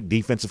a terrific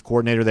defensive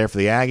coordinator there for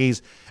the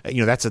Aggies.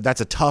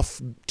 That's a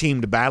tough team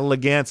to battle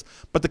against.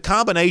 But the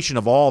combination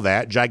of all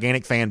that,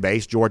 gigantic fan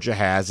base, Georgia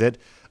has it.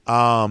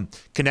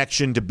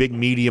 Connection to big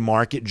media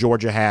market,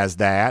 Georgia has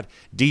that.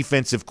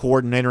 Defensive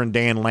coordinator in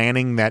Dan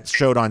Lanning that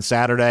showed on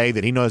Saturday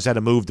that he knows how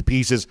to move the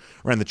pieces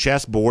around the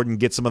chessboard and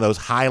get some of those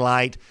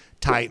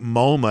highlight-type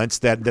moments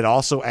that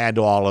also add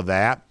to all of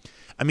that.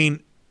 I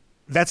mean,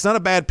 that's not a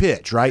bad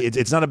pitch, right?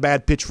 It's not a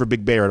bad pitch for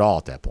Big Bear at all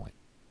at that point.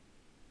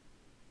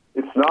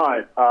 It's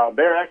not.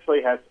 Bear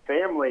actually has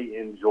family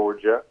in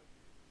Georgia,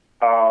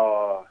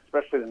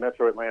 especially the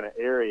metro Atlanta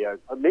area.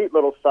 A neat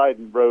little side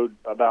road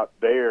about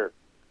Bear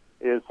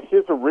is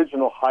his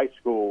original high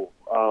school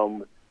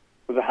was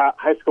a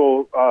high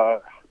school,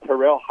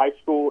 Terrell High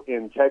School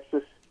in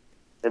Texas.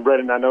 And,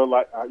 Brendan, I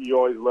know you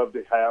always love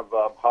to have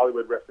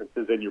Hollywood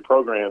references in your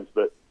programs,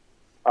 but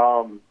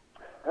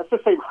that's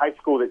the same high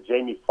school that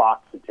Jamie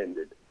Foxx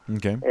attended.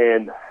 Okay.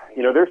 And,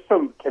 there's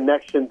some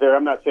connections there.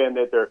 I'm not saying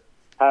that they're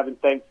having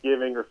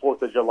Thanksgiving or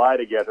 4th of July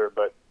together,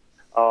 but,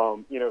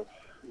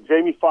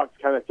 Jamie Foxx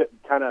kind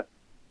of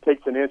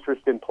takes an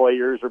interest in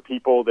players or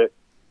people that,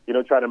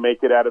 try to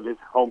make it out of his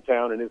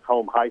hometown and his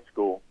home high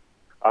school.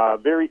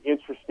 Very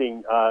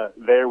interesting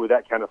there with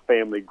that kind of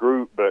family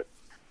group. But,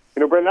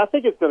 Brendan, I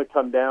think it's going to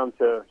come down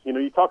to,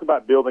 you talk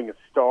about building a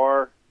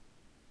star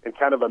and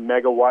kind of a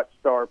megawatt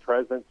star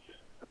presence.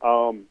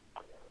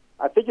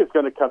 I think it's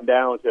going to come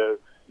down to,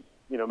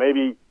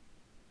 maybe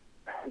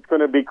it's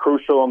going to be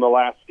crucial on the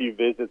last few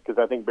visits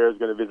because I think Bear's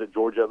going to visit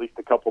Georgia at least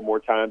a couple more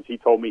times. He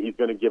told me he's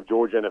going to give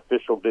Georgia an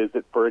official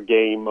visit for a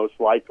game, most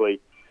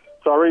likely.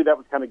 So already that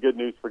was kind of good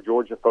news for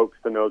Georgia folks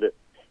to know that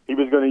he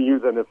was going to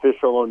use an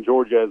official on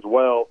Georgia as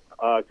well.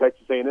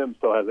 Texas A&M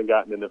still hasn't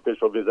gotten an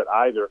official visit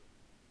either.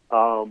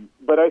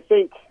 But I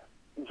think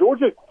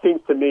Georgia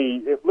seems to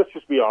me, let's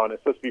just be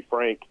honest, let's be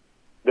frank,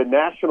 the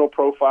national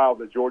profile of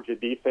the Georgia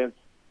defense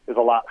is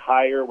a lot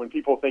higher. When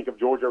people think of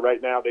Georgia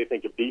right now, they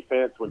think of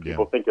defense. When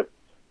people think of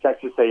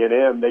Texas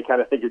A&M, they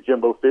kind of think of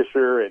Jimbo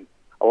Fisher and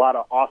a lot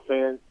of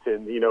offense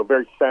and,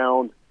 very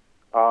sound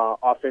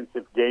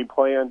offensive game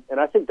plan. And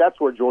I think that's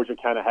where Georgia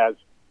kind of has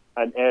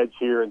an edge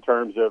here in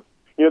terms of,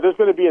 there's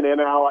going to be an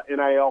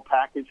NIL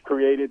package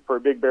created for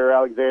Big Bear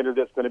Alexander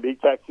that's going to be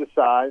Texas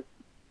size.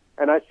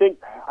 And I think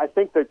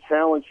the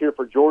challenge here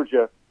for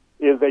Georgia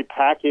is a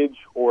package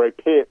or a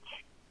pitch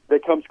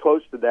that comes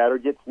close to that or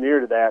gets near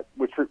to that,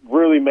 which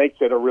really makes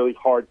it a really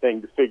hard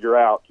thing to figure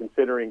out,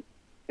 considering,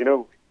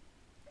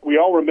 we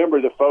all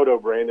remember the photo,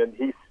 Brandon.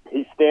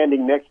 He's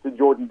standing next to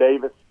Jordan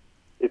Davis.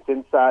 It's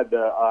inside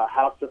the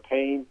House of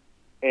Pain.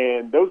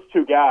 And those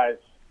two guys,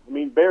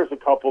 Bear's a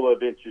couple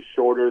of inches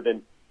shorter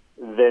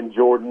than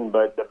Jordan,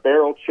 but the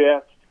barrel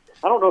chest,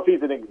 I don't know if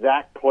he's an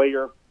exact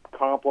player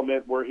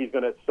complement where he's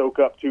going to soak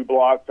up 2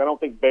 blocks. I don't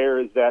think Bear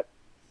is that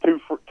two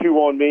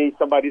on me,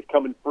 somebody's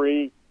coming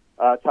free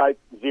type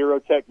zero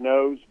tech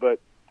nose, but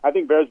I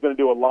think Bear's going to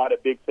do a lot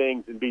of big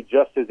things and be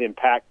just as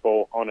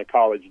impactful on a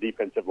college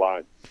defensive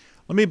line.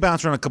 Let me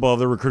bounce around a couple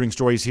other recruiting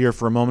stories here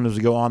for a moment as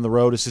we go on the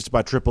road, assisted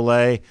by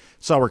AAA.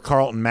 Saw where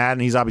Carlton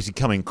Madden, he's obviously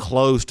coming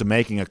close to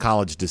making a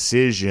college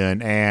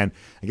decision, and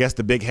I guess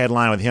the big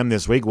headline with him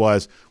this week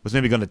was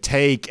maybe going to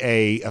take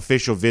a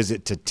official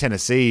visit to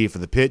Tennessee for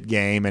the Pitt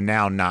game and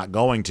now not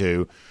going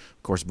to.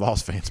 Of course,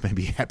 Vols fans may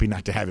be happy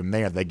not to have him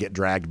there. They get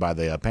dragged by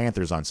the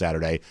Panthers on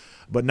Saturday.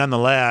 But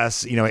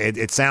nonetheless,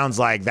 it sounds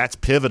like that's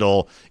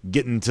pivotal,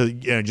 getting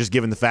to, just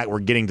given the fact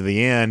we're getting to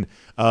the end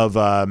of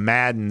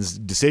Madden's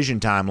decision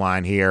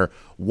timeline here.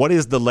 What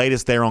is the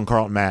latest there on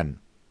Carlton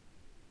Madden?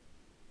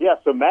 Yeah,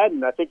 so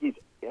Madden, I think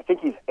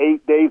he's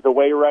 8 days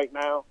away right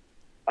now.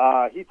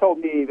 He told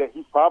me that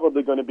he's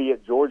probably going to be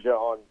at Georgia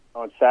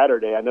on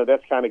Saturday. I know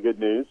that's kind of good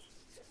news.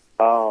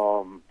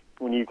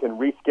 When you can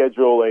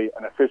reschedule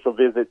an official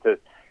visit to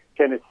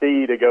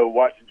Tennessee to go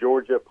watch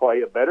Georgia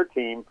play a better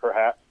team,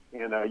 perhaps,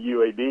 in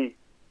UAB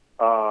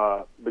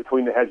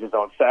between the hedges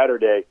on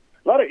Saturday.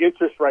 A lot of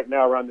interest right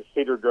now around the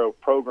Cedar Grove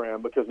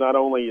program because not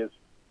only is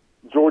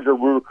Georgia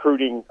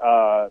recruiting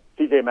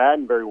C.J.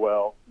 Madden very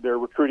well, they're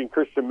recruiting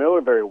Christian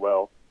Miller very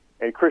well,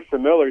 and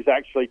Christian Miller is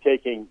actually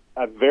taking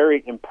a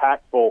very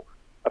impactful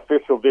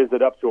official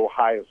visit up to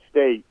Ohio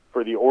State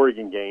for the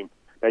Oregon game.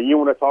 Now, you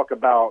want to talk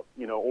about,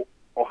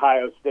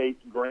 Ohio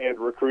State's grand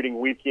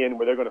recruiting weekend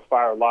where they're going to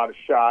fire a lot of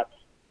shots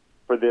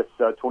for this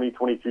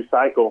 2022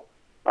 cycle.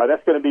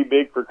 That's going to be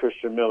big for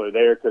Christian Miller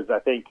there because I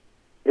think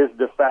his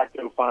de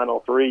facto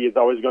Final Three is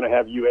always going to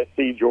have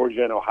USC,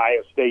 Georgia, and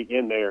Ohio State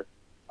in there.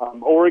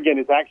 Oregon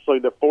is actually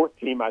the fourth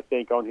team, I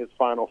think, on his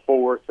Final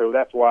Four, so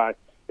that's why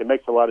it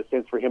makes a lot of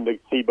sense for him to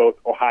see both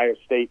Ohio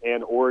State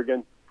and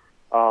Oregon.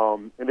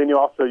 And then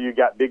you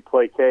got Big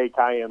Play K,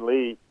 Kyan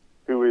Lee,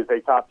 who is a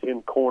top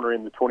 10 corner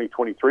in the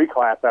 2023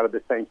 class out of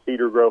the same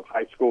Cedar Grove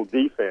High School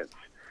defense.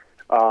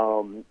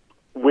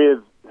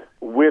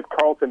 With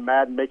Carlton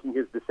Madden making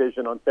his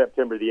decision on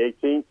September the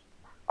 18th,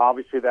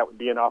 obviously that would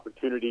be an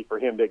opportunity for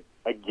him to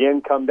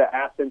again come to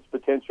Athens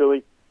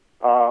potentially,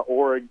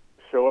 or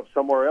show up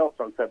somewhere else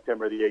on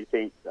September the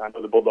 18th. I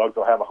know the Bulldogs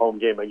will have a home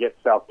game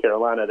against South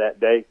Carolina that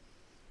day.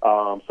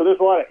 So there's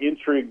a lot of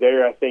intrigue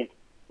there. I think,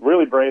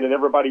 really, Brandon,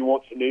 everybody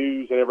wants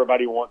news and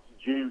everybody wants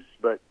juice,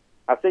 but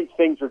I think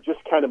things are just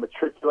kind of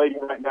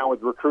matriculating right now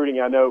with recruiting.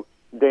 I know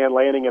Dan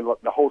Lanning and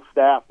the whole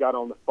staff got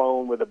on the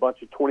phone with a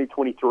bunch of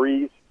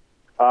 2023s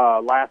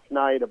last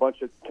night, a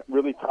bunch of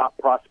really top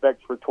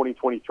prospects for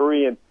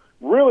 2023, and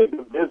really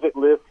the visit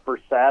list for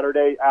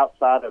Saturday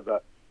outside of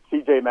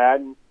C.J.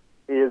 Madden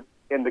is,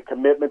 and the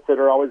commitments that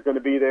are always going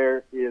to be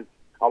there, is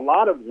a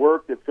lot of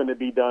work that's going to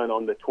be done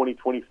on the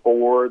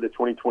 2024, the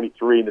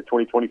 2023, and the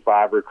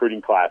 2025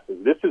 recruiting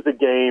classes. This is a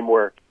game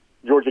where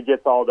Georgia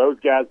gets all those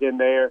guys in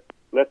there,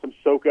 lets them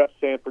soak up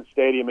Sanford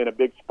Stadium in a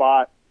big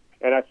spot,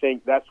 and I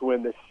think that's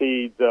when the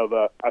seeds of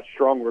a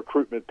strong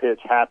recruitment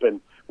pitch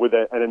happen with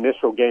an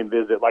initial game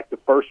visit, like the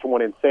first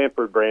one in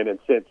Sanford, Brandon.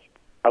 Since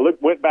I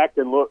went back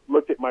and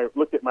looked at my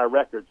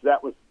records,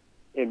 that was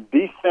in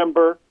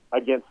December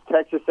against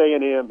Texas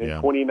A&M in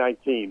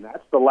 2019.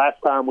 That's the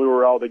last time we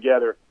were all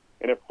together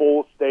in a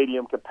full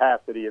stadium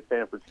capacity at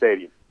Sanford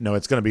Stadium. No,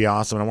 it's going to be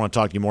awesome, and I want to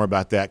talk to you more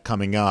about that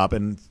coming up.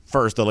 And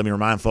first, though, let me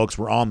remind folks,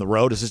 we're on the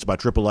road, assisted by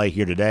AAA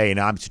here today, and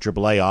obviously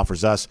AAA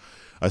offers us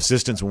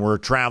assistance when we're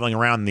traveling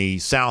around the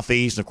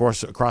southeast and, of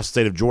course, across the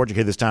state of Georgia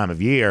here this time of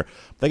year.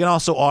 They can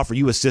also offer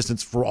you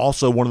assistance for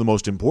also one of the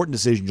most important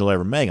decisions you'll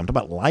ever make. I'm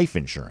talking about life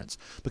insurance,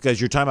 because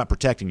you're talking about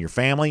protecting your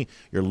family,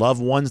 your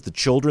loved ones, the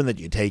children that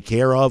you take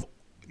care of,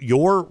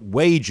 your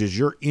wages,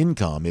 your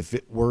income, if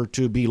it were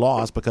to be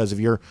lost because of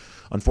your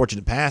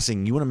unfortunate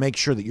passing. You want to make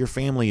sure that your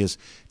family is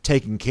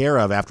taken care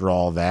of after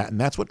all of that, and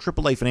that's what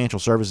AAA Financial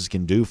Services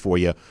can do for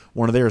you.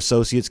 One of their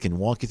associates can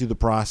walk you through the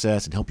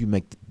process and help you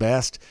make the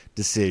best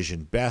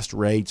decision, best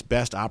rates,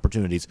 best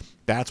opportunities.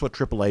 That's what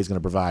AAA is going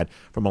to provide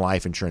from a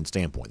life insurance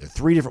standpoint. There are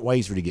 3 different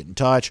ways for you to get in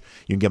touch.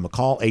 You can give them a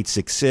call,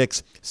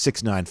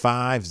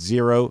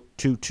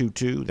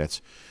 866-695-0222.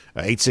 That's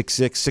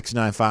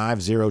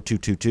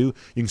 866-695-0222. You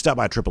can stop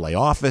by a AAA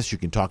office. You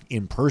can talk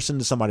in person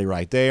to somebody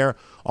right there.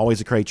 Always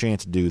a great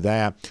chance to do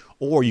that.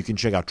 Or you can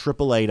check out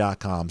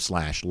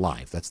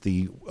AAA.com/life. That's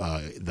the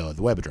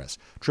web address,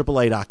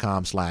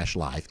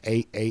 AAA.com/life,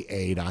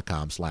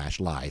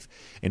 AAA.com/life,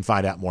 and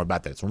find out more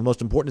about that. It's one of the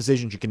most important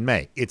decisions you can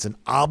make. It's an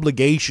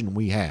obligation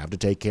we have to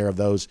take care of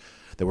those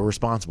that we're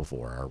responsible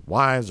for, our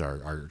wives,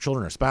 our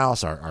children, our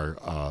spouse,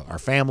 our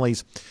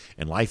families,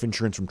 and life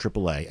insurance from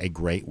AAA, a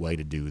great way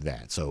to do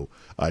that. So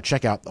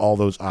check out all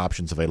those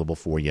options available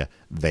for you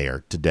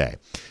there today.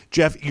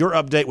 Jeff, your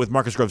update with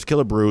Marcus Groves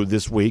Killebrew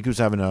this week, who's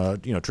having a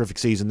terrific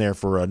season there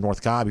for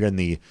North Cobb here in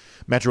the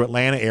metro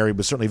Atlanta area,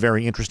 was certainly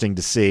very interesting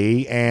to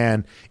see,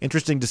 and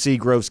interesting to see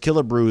Groves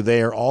Killebrew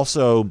there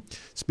also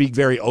speak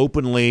very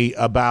openly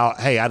about,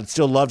 hey, I'd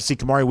still love to see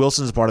Kamari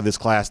Wilson as part of this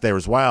class there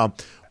as well.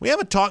 We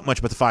haven't talked much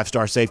about the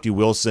 5-star safety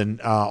Wilson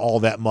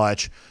all that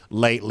much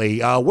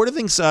lately. Where do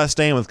things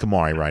stand with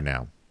Kamari right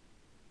now?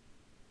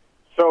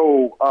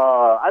 So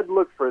I'd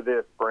look for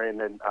this,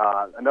 Brandon.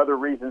 Another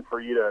reason for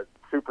you to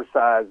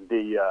supersize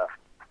the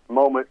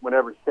moment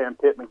whenever Sam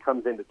Pittman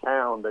comes into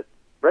town. But,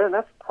 Brandon,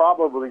 that's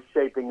probably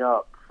shaping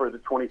up for the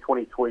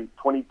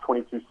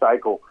 2022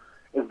 cycle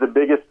is the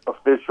biggest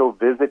official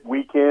visit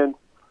weekend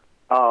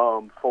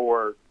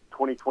for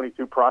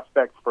 2022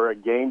 prospects for a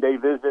game day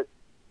visit.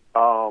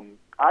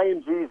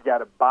 IMG's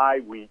got a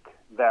bye week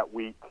that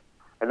week,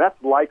 and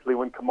that's likely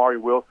when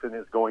Kamari Wilson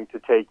is going to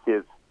take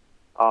his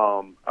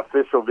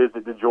official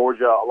visit to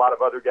Georgia. A lot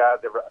of other guys,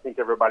 I think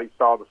everybody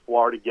saw the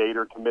Florida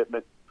Gator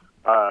commitment.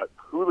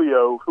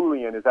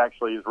 Julian is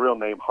actually his real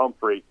name,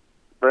 Humphrey.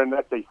 Brandon,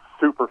 that's a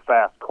super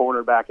fast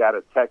cornerback out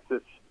of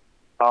Texas.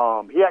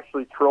 He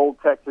actually trolled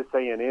Texas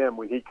A&M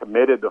when he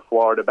committed to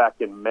Florida back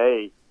in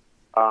May.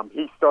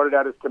 He started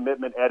out his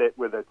commitment edit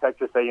with a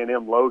Texas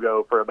A&M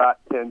logo for about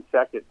 10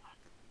 seconds,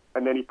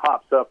 and then he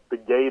pops up the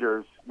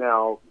Gators.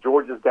 Now,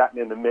 Georgia's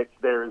gotten in the mix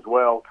there as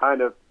well,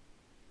 kind of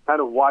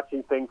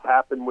watching things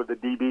happen with the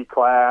DB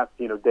class,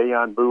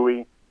 Dayon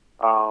Bowie.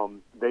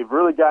 They've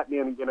really gotten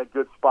in a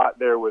good spot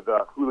there with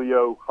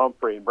Julio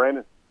Humphrey. And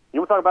Brandon, you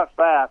want to talk about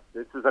fast?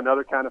 This is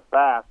another kind of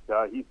fast.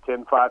 He's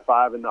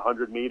 10.55 in the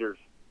 100 meters.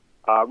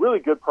 Really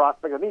good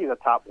prospect. I think he's a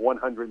top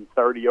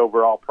 130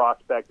 overall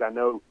prospect. I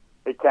know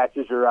it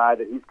catches your eye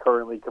that he's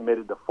currently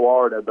committed to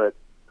Florida, but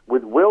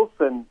with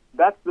Wilson,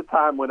 that's the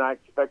time when I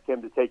expect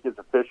him to take his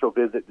official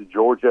visit to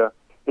Georgia.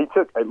 He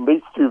took at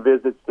least 2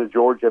 visits to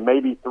Georgia,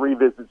 maybe 3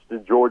 visits to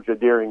Georgia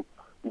during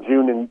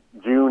June and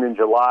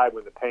July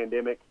with the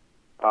pandemic.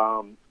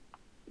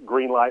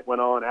 green light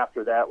went on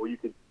after that where you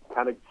could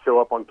kind of show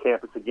up on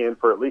campus again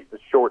for at least a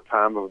short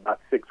time of about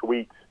 6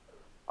 weeks.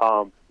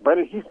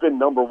 Brendan, he's been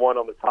number one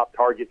on the top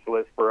targets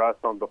list for us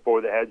on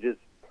Before the Hedges.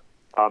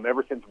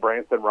 Ever since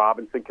Branson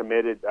Robinson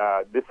committed,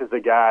 this is a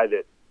guy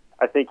that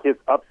I think his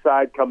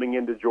upside coming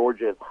into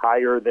Georgia is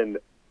higher than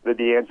the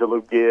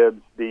D'Angelo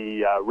Gibbs,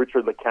 the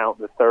Richard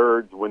LeCount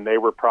IIIs when they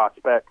were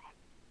prospects.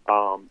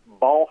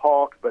 Ball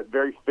hawk, but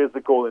very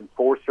physical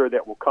enforcer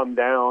that will come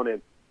down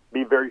and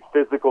be very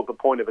physical at the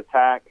point of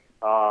attack.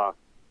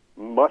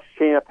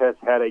 Muschamp has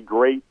had a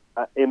great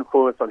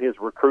influence on his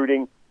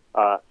recruiting.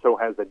 So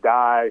has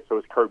Addae, so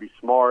is Kirby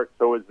Smart,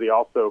 so is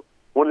also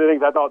one of the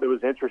things I thought that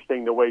was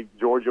interesting, the way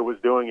Georgia was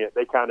doing it.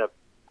 They kind of,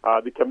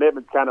 the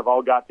commitments kind of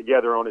all got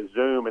together on a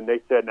Zoom, and they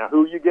said, now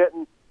who are you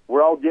getting?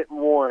 We're all getting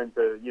Warren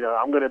to,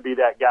 I'm going to be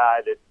that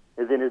guy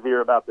that is in his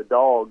ear about the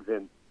Dogs.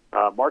 And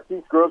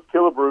Marquise Groves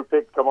Killebrew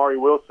picked Kamari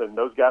Wilson.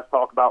 Those guys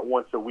talk about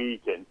once a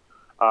week. And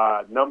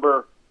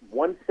number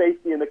one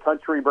safety in the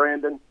country,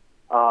 Brandon,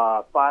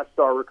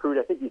 5-star recruit.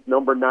 I think he's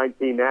number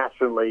 19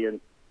 nationally. And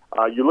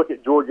you look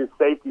at Georgia's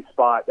safety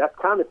spot, that's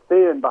kind of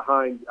thin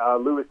behind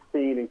Lewis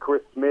Steen and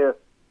Chris Smith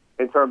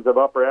in terms of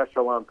upper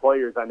echelon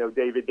players. I know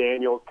David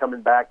Daniels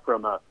coming back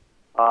from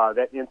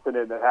that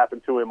incident that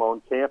happened to him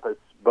on campus.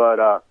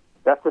 But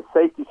that's a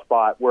safety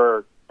spot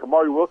where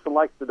Kamari Wilson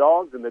likes the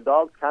Dogs, and the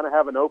Dogs kind of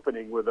have an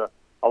opening with a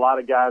lot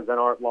of guys that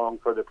aren't long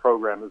for the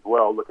program as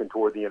well, looking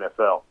toward the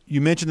NFL. You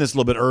mentioned this a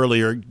little bit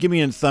earlier. Give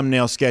me a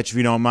thumbnail sketch, if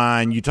you don't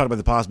mind. You talked about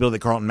the possibility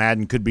that Carlton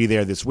Madden could be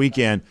there this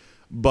weekend.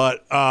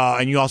 But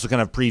and you also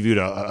kind of previewed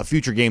a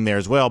future game there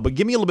as well. But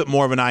give me a little bit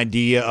more of an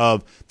idea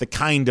of the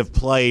kind of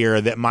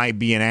player that might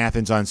be in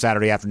Athens on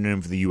Saturday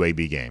afternoon for the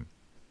UAB game.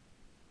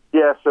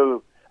 Yeah,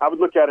 so I would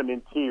look at him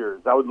in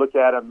tiers. I would look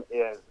at him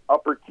as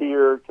upper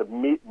tier to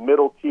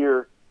middle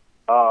tier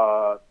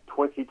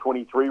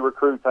 2023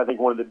 recruits. I think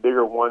one of the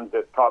bigger ones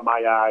that caught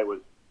my eye was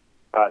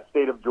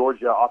State of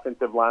Georgia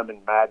offensive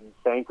lineman Madden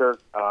Sanker.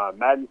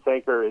 Madden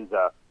Sanker is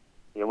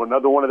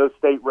another one of those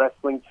state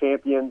wrestling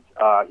champions.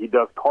 He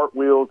does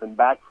cartwheels and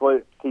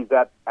backflips. He's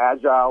that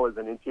agile as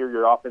an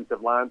interior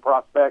offensive line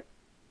prospect.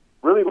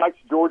 Really likes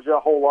Georgia a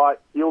whole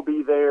lot. He'll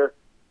be there.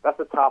 That's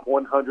a top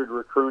 100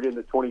 recruit in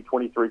the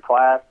 2023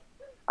 class.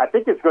 I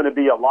think it's going to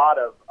be a lot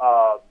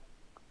of,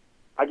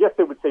 I guess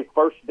they would say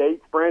first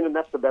dates, Brandon.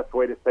 That's the best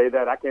way to say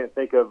that. I can't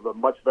think of a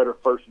much better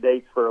first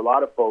dates for a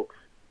lot of folks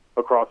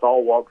across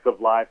all walks of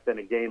life than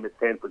a game at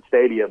Sanford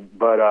Stadium.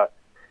 But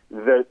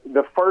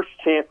the first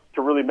chance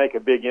to really make a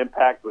big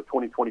impact with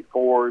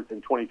 2024s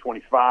and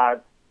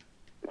 2025.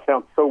 It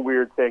sounds so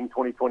weird saying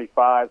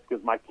 2025s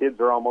because my kids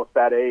are almost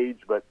that age,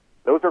 but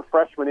those are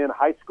freshmen in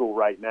high school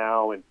right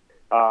now, and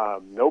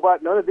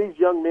none of these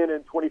young men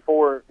in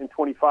 24 and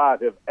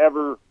 25 have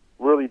ever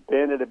really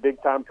been at a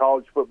big-time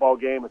college football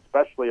game,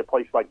 especially a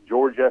place like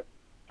Georgia.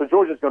 So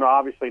Georgia's going to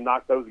obviously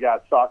knock those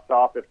guys' socks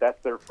off if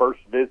that's their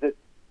first visit,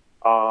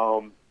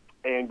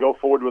 and go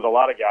forward with a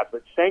lot of guys.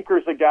 But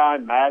Sanker's a guy,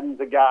 Madden's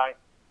a guy.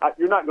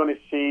 You're not going to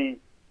see,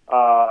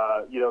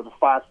 the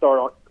five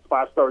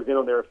stars in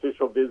on their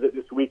official visit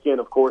this weekend.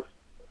 Of course,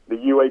 the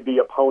UAB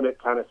opponent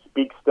kind of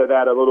speaks to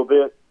that a little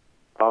bit.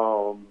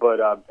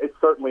 But it's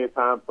certainly a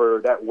time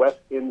for that west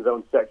end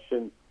zone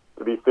section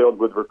to be filled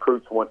with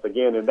recruits once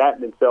again, and that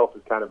in itself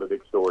is kind of a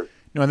big story.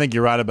 No, I think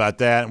you're right about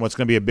that. And what's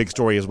going to be a big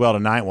story as well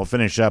tonight, we'll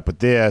finish up with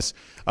this.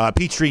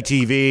 Peachtree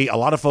TV, a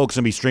lot of folks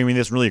going to be streaming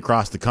this really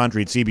across the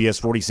country at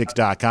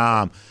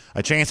CBS46.com.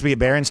 A chance to be at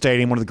Barron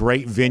Stadium, one of the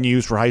great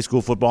venues for high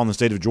school football in the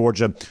state of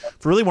Georgia,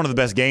 for really one of the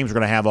best games we're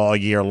going to have all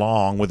year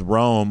long, with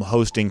Rome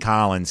hosting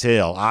Collins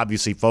Hill.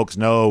 Obviously, folks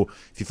know,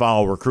 if you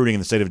follow recruiting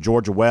in the state of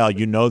Georgia well,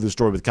 you know the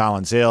story with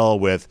Collins Hill,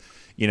 with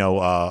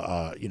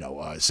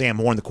Sam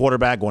Horn, the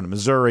quarterback, going to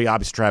Missouri.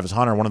 Obviously, Travis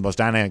Hunter, one of the most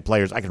dynamic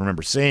players I can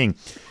remember seeing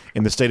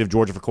in the state of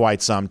Georgia for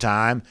quite some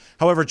time.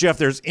 However, Jeff,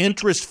 there's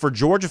interest for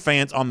Georgia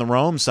fans on the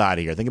Rome side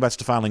here. Think about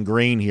Stephon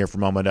Green here for a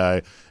moment,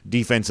 a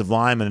defensive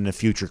lineman in a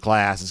future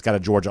class. It's got a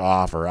Georgia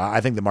offer. I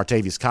think that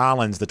Martavius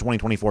Collins, the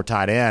 2024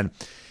 tight end,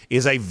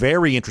 is a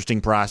very interesting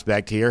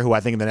prospect here, who I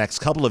think in the next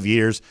couple of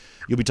years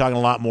you'll be talking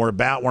a lot more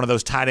about. One of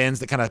those tight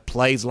ends that kind of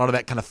plays a lot of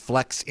that kind of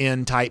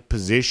flex-in type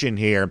position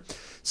here.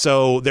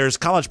 So there's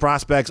college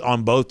prospects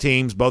on both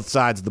teams, both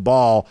sides of the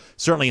ball.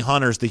 Certainly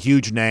Hunter's the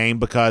huge name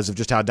because of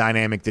just how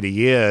dynamic that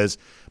he is.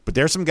 But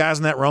there's some guys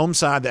on that Rome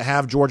side that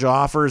have Georgia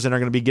offers and are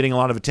going to be getting a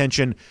lot of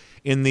attention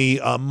in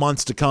the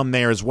months to come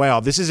there as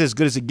well. This is as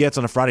good as it gets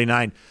on a Friday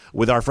night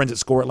with our friends at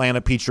Score Atlanta,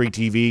 Peachtree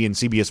TV, and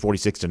CBS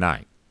 46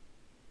 tonight.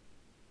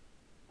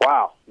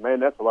 Wow, man,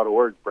 that's a lot of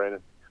words,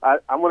 Brandon.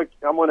 I'm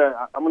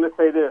gonna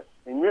say this,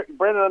 and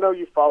Brandon, I know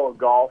you follow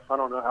golf. I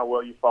don't know how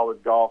well you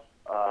followed golf,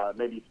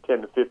 maybe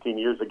 10 to 15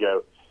 years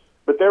ago,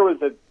 but there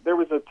was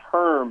a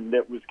term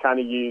that was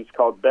kind of used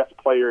called best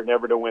player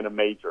never to win a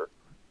major.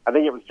 I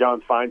think it was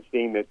John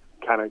Feinstein that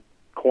kind of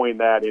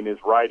coined that in his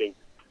writing.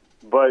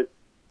 But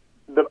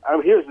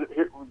here's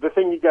the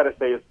thing you got to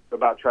say is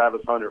about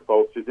Travis Hunter,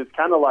 folks, is it's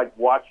kind of like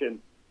watching.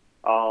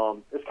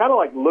 It's kind of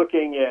like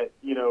looking at,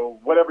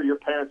 whatever your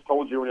parents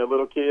told you when you're a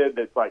little kid.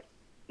 That's like,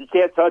 you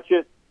can't touch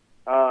it.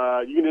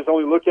 You can just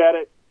only look at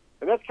it.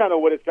 And that's kind of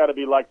what it's got to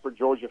be like for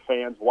Georgia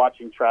fans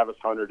watching Travis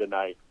Hunter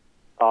tonight.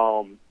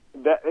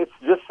 That it's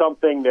just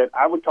something that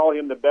I would call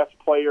him the best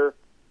player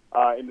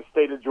in the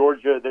state of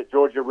Georgia that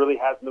Georgia really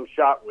has no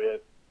shot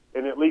with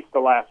in at least the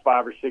last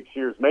 5 or 6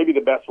 years, maybe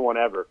the best one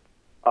ever.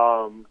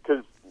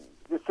 Because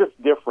it's just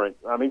different.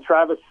 I mean,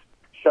 Travis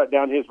shut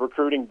down his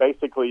recruiting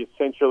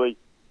essentially,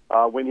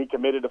 when he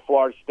committed to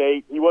Florida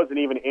State. He wasn't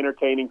even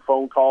entertaining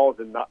phone calls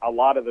and a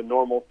lot of the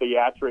normal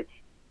theatrics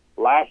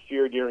last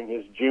year during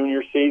his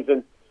junior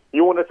season.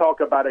 You want to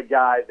talk about a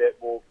guy that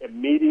will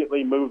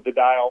immediately move the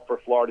dial for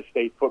Florida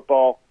State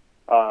football.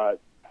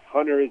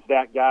 Hunter is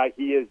that guy.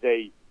 He is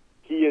a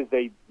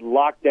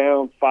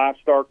lockdown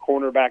 5-star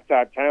cornerback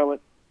type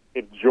talent.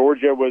 If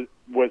Georgia would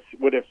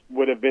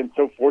have been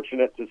so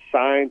fortunate to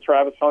sign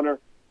Travis Hunter,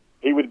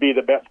 he would be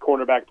the best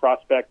cornerback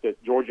prospect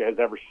that Georgia has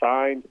ever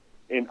signed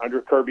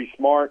under Kirby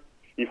Smart.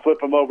 You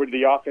flip him over to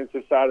the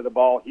offensive side of the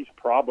ball, he's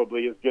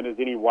probably as good as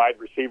any wide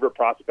receiver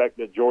prospect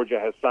that Georgia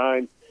has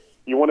signed.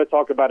 You want to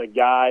talk about a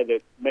guy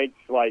that makes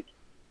like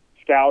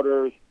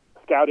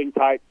scouting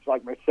types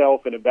like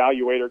myself and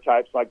evaluator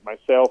types like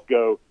myself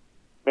go,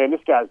 man,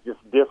 this guy's just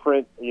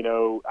different. You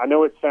know, I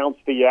know it sounds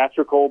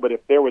theatrical, but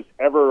if there was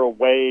ever a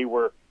way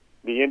where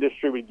the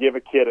industry would give a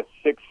kid a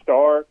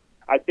 6-star,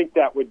 I think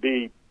it would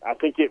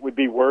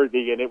be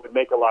worthy, and it would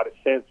make a lot of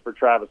sense for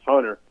Travis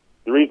Hunter.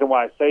 The reason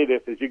why I say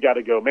this is you got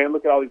to go, man,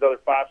 look at all these other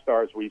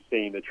 5-stars we've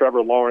seen, the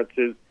Trevor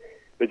Lawrences,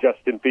 the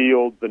Justin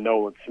Fields, the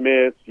Nolan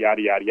Smiths,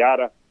 yada, yada,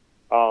 yada.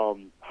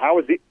 How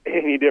is he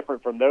any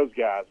different from those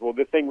guys? Well,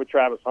 the thing with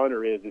Travis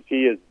Hunter is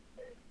he is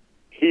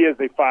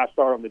a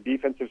 5-star on the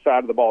defensive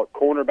side of the ball at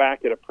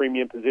cornerback at a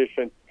premium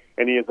position,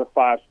 and he is a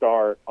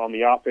 5-star on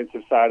the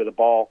offensive side of the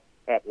ball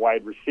at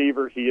wide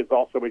receiver. He is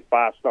also a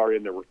 5-star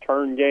in the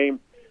return game.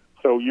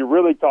 So you're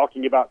really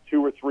talking about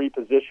 2 or 3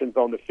 positions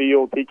on the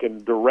field he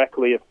can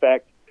directly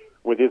affect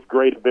with his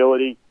great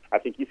ability. I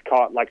think he's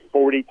caught like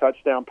 40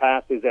 touchdown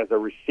passes as a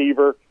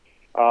receiver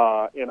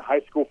in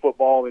high school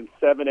football, in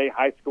 7A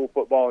high school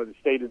football in the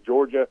state of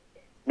Georgia.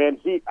 Man,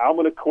 I'm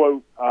going to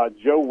quote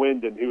Joe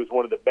Wyndon, who is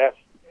one of the best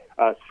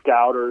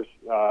scouters,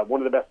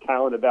 one of the best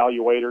talent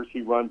evaluators.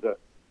 He runs a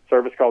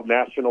service called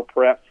National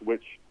Preps,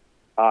 which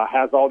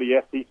has all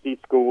the SEC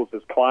schools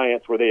as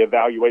clients where they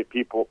evaluate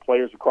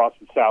players across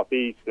the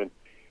Southeast. And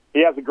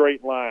he has a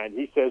great line.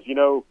 He says, you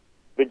know,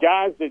 the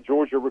guys that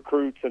Georgia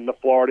recruits and the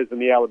Floridas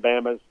and the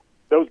Alabamas,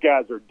 those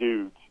guys are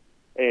dudes.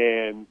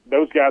 And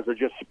those guys are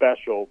just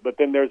special. But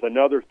then there's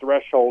another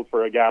threshold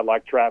for a guy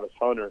like Travis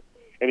Hunter.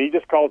 And he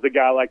just calls a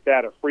guy like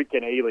that a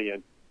freaking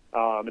alien.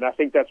 And I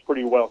think that's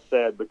pretty well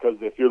said, because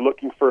if you're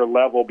looking for a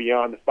level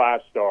beyond the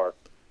 5-star,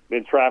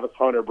 then Travis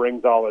Hunter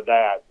brings all of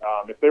that.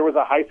 If there was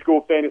a high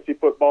school fantasy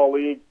football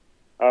league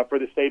for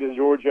the state of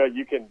Georgia,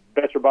 you can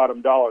bet your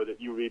bottom dollar that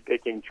you would be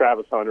picking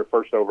Travis Hunter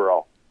first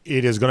overall.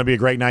 It is going to be a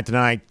great night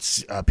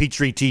tonight.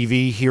 Peachtree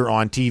TV here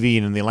on TV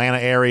and in the Atlanta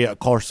area, of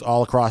course,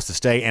 all across the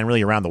state and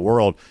really around the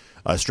world,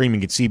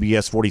 streaming at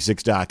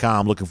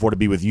CBS46.com. Looking forward to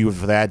be with you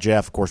for that,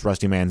 Jeff. Of course,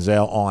 Rusty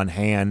Manziel on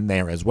hand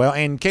there as well,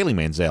 and Kaylee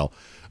Manziel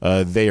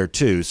there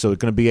too. So it's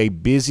going to be a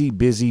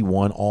busy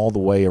one all the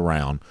way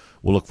around.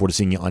 We'll look forward to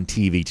seeing you on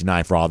TV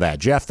tonight for all that.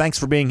 Jeff, thanks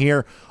for being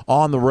here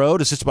on the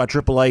road, assisted by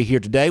AAA here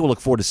today. We'll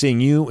look forward to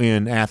seeing you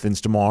in Athens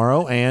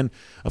tomorrow, and,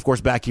 of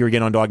course, back here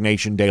again on Dog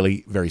Nation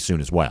Daily very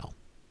soon as well.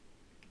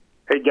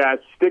 Hey, guys,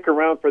 stick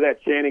around for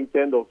that Channing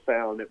Tindall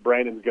sound that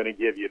Brandon's going to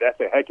give you. That's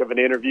a heck of an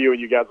interview, and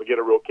you guys will get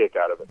a real kick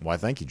out of it. Why,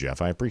 thank you,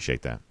 Jeff. I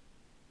appreciate that.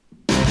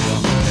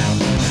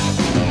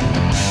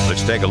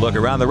 Let's take a look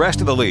around the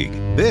rest of the league.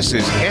 This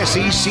is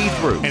SEC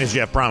Through. And as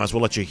Jeff promised,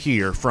 we'll let you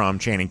hear from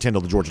Channing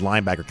Tindall, the Georgia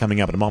linebacker, coming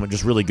up in a moment.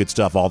 Just really good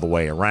stuff all the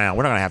way around.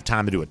 We're not going to have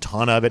time to do a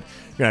ton of it.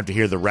 You're going to have to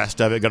hear the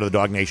rest of it. Go to the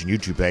Dog Nation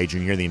YouTube page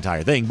and hear the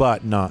entire thing,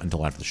 but not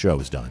until after the show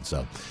is done.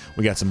 So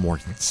we got some more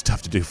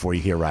stuff to do for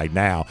you here right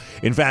now.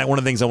 In fact, one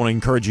of the things I want to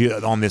encourage you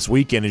on this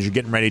weekend is you're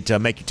getting ready to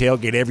make your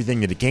tailgate everything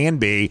that it can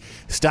be.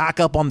 Stock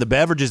up on the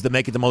beverages that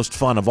make it the most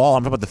fun of all.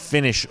 I'm talking about the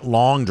Finnish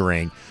long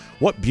drink.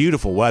 What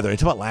beautiful weather. I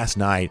talked about last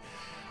night.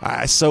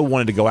 I so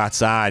wanted to go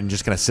outside and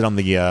just kind of sit on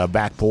the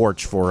back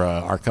porch for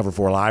our Cover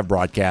 4 Live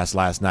broadcast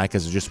last night,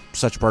 because it's just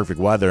such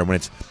perfect weather. And when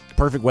it's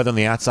perfect weather on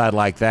the outside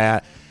like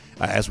that,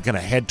 as we kind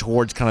of head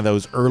towards kind of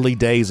those early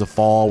days of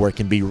fall where it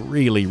can be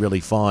really, really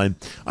fun.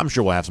 I'm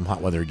sure we'll have some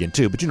hot weather again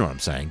too, but you know what I'm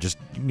saying. Just,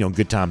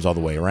 good times all the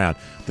way around.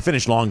 The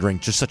Finnish long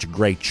drink, just such a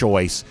great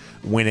choice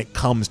when it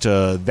comes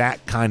to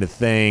that kind of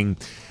thing.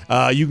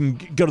 You can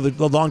go to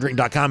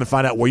thelongdrink.com and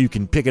find out where you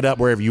can pick it up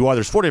wherever you are.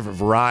 There's 4 different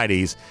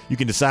varieties. You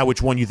can decide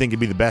which one you think would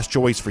be the best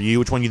choice for you,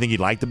 which one you think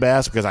you'd like the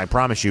best, because I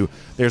promise you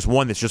there's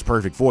one that's just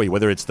perfect for you,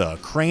 whether it's the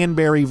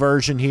cranberry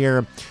version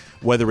here,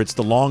 whether it's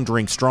the long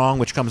drink strong,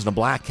 which comes in a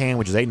black can,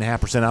 which is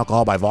 8.5%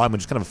 alcohol by volume,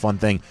 which is kind of a fun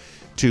thing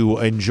to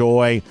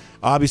enjoy.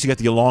 Obviously, you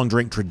got the long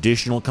drink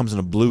traditional. It comes in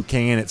a blue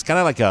can. It's kind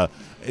of like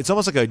It's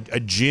almost like a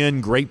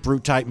gin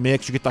grapefruit type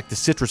mix. You get like the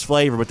citrus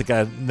flavor with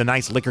the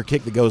nice liquor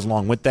kick that goes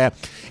along with that.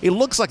 It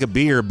looks like a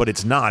beer, but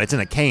it's not. It's in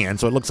a can,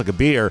 so it looks like a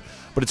beer,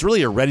 but it's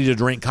really a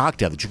ready-to-drink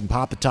cocktail that you can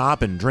pop the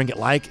top and drink it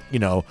like,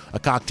 a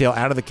cocktail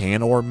out of the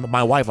can, or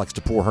my wife likes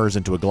to pour hers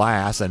into a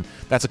glass, and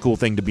that's a cool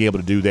thing to be able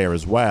to do there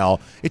as well.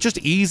 It's just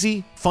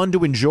easy, fun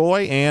to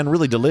enjoy, and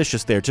really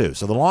delicious there too.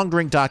 So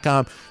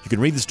thelongdrink.com, you can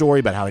read the story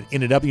about how it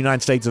ended up in the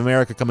United States of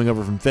America coming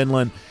over from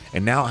Finland,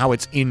 and now how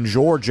it's in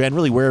Georgia and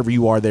really wherever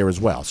you are there as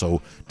well.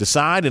 So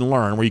decide and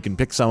learn where you can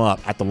pick some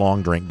up at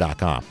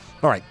thelongdrink.com.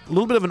 All right, a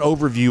little bit of an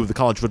overview of the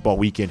college football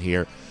weekend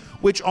here,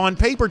 which on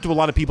paper to a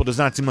lot of people does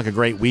not seem like a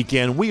great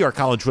weekend. We are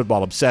college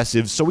football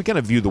obsessives, so we kind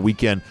of view the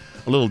weekend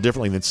a little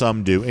differently than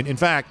some do. And in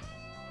fact,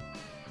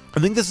 I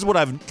think this is what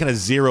I've kind of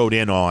zeroed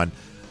in on,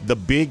 the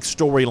big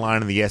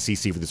storyline in the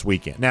SEC for this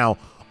weekend. Now,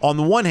 on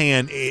the one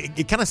hand,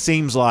 it kind of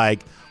seems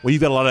like, well,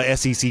 you've got a lot of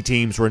SEC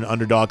teams who are in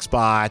underdog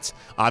spots.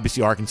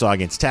 Obviously, Arkansas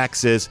against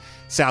Texas.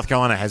 South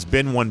Carolina has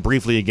been one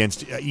briefly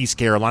against East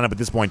Carolina, but at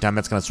this point in time,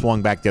 that's kind of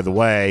swung back the other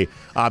way.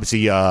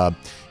 Obviously,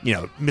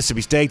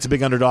 Mississippi State's a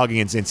big underdog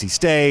against NC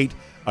State.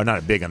 Or not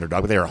a big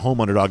underdog, but they're a home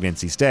underdog to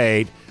NC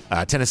State.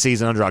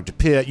 Tennessee's an underdog to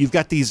Pitt. You've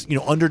got these,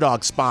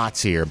 underdog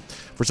spots here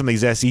for some of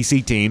these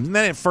SEC teams. And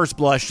then at first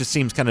blush, just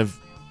seems kind of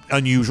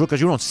unusual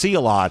because you don't see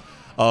a lot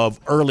of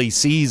early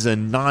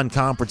season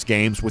non-conference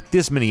games with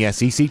this many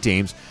SEC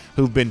teams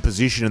who've been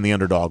positioned in the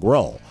underdog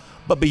role.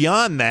 But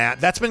beyond that,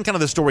 that's been kind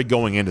of the story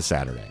going into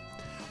Saturday.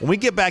 When we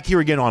get back here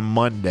again on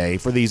Monday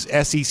for these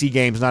SEC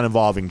games not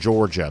involving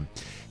Georgia,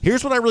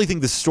 here's what I really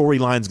think the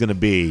storyline is going to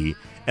be,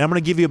 and I'm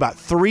going to give you about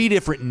 3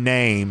 different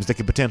names that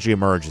could potentially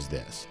emerge as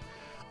this.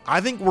 I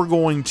think we're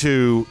going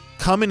to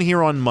come in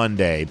here on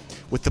Monday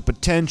with the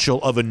potential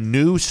of a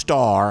new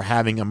star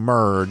having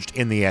emerged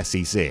in the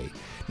SEC.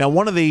 Now,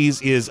 one of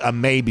these is a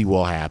maybe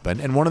will happen,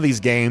 and one of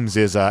these games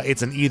is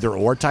it's an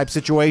either-or type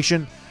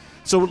situation.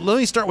 So let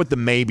me start with the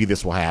maybe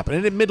this will happen.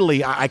 And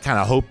admittedly, I kind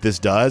of hope this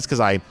does because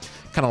I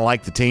kind of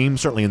like the team,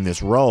 certainly in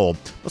this role.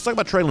 Let's talk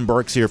about Treylon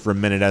Burks here for a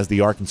minute as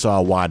the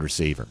Arkansas wide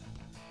receiver.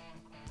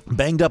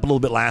 Banged up a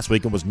little bit last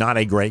week. It was not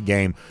a great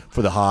game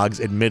for the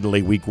Hogs.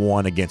 Admittedly, week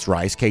 1 against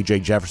Rice.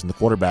 KJ Jefferson, the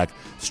quarterback,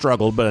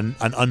 struggled, but an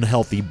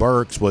unhealthy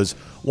Burks was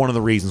one of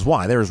the reasons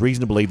why. There is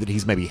reason to believe that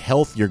he's maybe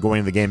healthier going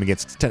into the game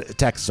against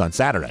Texas on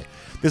Saturday.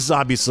 This is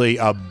obviously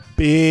a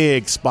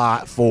big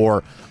spot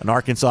for an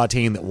Arkansas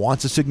team that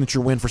wants a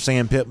signature win for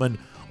Sam Pittman.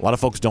 A lot of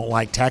folks don't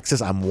like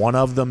Texas. I'm one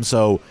of them.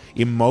 So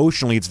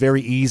emotionally, it's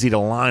very easy to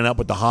line up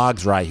with the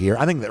Hogs right here.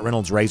 I think that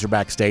Reynolds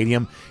Razorback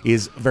Stadium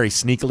is very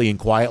sneakily and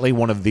quietly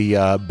one of the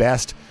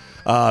best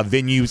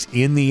venues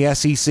in the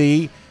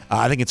SEC.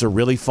 I think it's a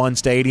really fun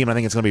stadium. I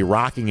think it's going to be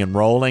rocking and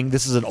rolling.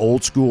 This is an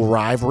old school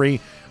rivalry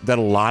that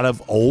a lot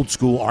of old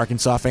school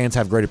Arkansas fans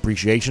have great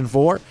appreciation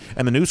for.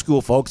 And the new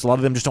school folks, a lot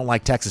of them just don't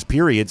like Texas,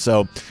 period.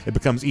 So it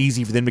becomes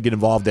easy for them to get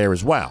involved there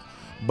as well.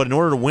 But in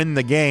order to win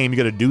the game, you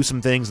got to do some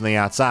things on the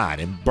outside.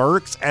 And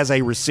Burks as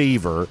a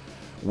receiver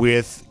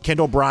with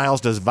Kendall Briles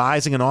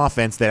devising an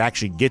offense that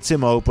actually gets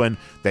him open,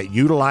 that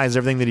utilizes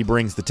everything that he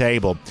brings to the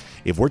table.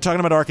 If we're talking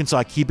about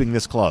Arkansas keeping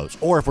this close,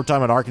 or if we're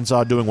talking about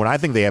Arkansas doing what I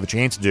think they have a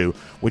chance to do,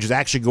 which is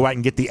actually go out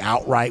and get the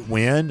outright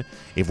win,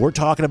 if we're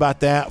talking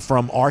about that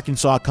from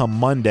Arkansas come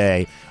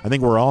Monday, I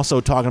think we're also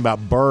talking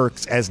about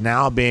Burks as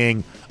now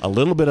being a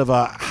little bit of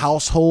a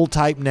household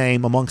type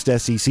name amongst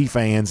SEC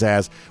fans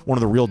as one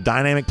of the real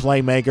dynamic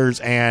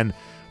playmakers, and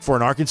for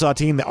an Arkansas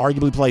team that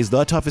arguably plays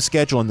the toughest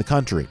schedule in the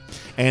country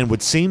and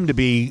would seem to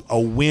be a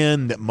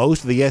win that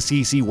most of the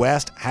SEC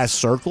West has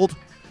circled.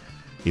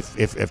 If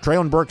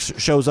Treylon Burks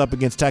shows up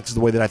against Texas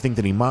the way that I think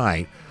that he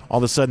might, all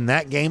of a sudden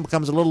that game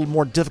becomes a little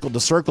more difficult to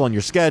circle on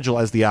your schedule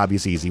as the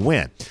obvious easy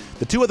win.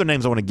 The 2 other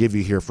names I want to give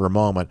you here for a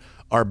moment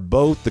are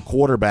both the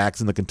quarterbacks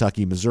in the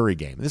Kentucky-Missouri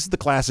game. This is the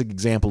classic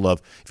example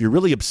of if you're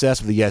really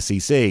obsessed with the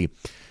SEC,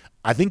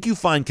 I think you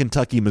find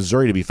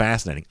Kentucky-Missouri to be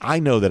fascinating. I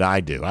know that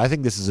I do. I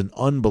think this is an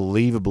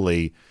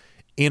unbelievably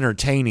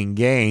entertaining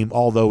game,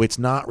 although it's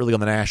not really on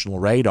the national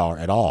radar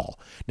at all.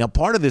 Now,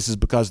 part of this is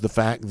because of the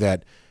fact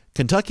that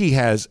Kentucky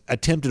has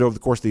attempted over the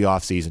course of the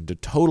offseason to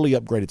totally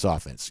upgrade its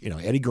offense.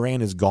 Eddie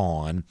Grant is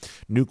gone,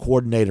 new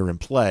coordinator in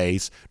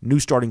place, new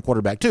starting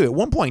quarterback too. At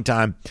one point in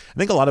time, I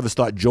think a lot of us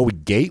thought Joey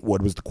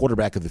Gatewood was the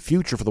quarterback of the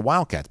future for the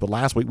Wildcats. But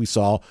last week we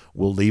saw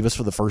Will Levis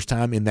for the first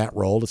time in that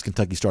role as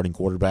Kentucky starting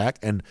quarterback.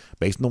 And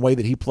based on the way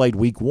that he played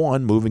week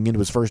 1, moving into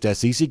his first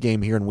SEC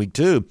game here in week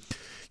 2,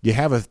 you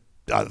have a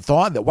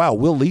thought that, wow,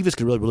 Will Levis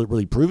could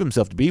really prove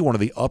himself to be one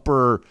of the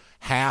upper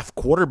half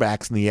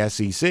quarterbacks in the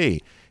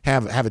SEC.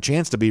 Have a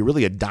chance to be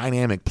really a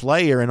dynamic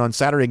player, and on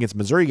Saturday against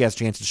Missouri, he has a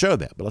chance to show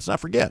that. But let's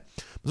not forget,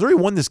 Missouri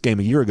won this game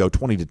a year ago,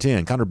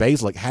 20-10. Connor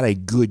Bazelak had a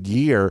good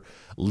year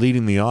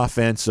leading the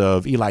offense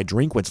of Eli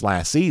Drinkwitz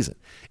last season.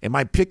 And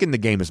my pick in the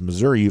game is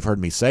Missouri. You've heard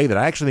me say that.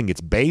 I actually think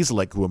it's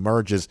Bazelak who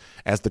emerges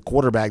as the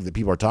quarterback that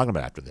people are talking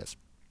about after this.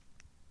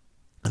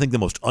 I think the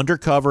most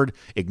undercovered,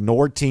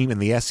 ignored team in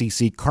the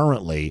SEC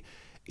currently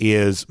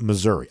is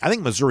Missouri. I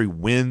think Missouri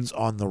wins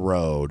on the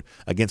road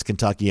against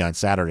Kentucky on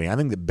Saturday. I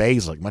think that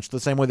Basilick, much the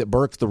same way that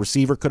Burks, the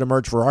receiver, could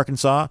emerge for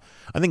Arkansas,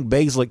 I think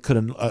Basilick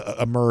could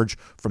emerge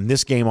from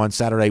this game on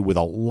Saturday with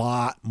a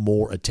lot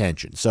more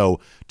attention. So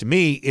to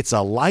me, it's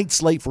a light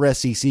slate for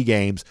SEC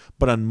games,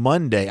 but on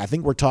Monday, I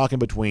think we're talking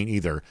between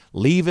either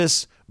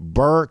Levis,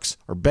 Burks,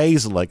 or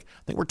Basilick.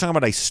 I think we're talking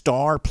about a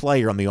star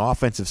player on the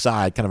offensive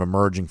side kind of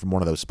emerging from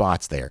one of those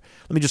spots there.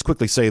 Let me just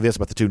quickly say this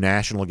about the two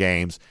national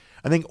games.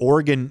 I think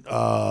Oregon,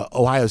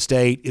 Ohio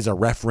State is a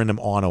referendum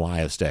on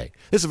Ohio State.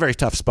 This is a very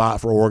tough spot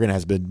for Oregon,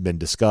 has been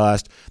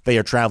discussed. They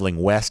are traveling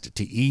west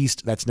to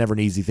east. That's never an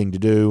easy thing to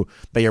do.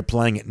 They are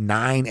playing at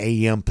 9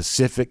 a.m.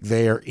 Pacific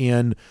there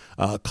in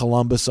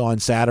Columbus on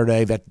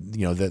Saturday. That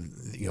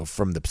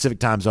from the Pacific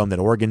time zone that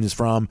Oregon is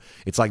from,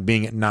 it's like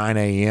being at 9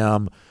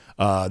 a.m.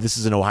 This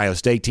is an Ohio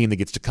State team that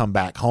gets to come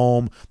back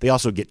home. They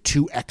also get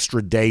 2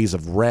 extra days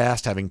of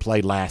rest, having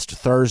played last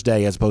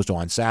Thursday as opposed to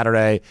on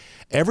Saturday.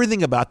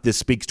 Everything about this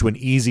speaks to an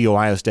easy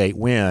Ohio State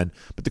win,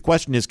 but the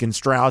question is, can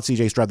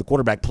C.J. Stroud, the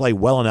quarterback, play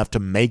well enough to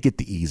make it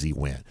the easy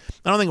win?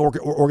 I don't think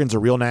Oregon's a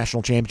real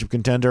national championship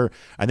contender.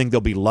 I think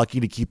they'll be lucky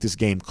to keep this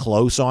game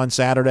close on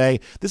Saturday.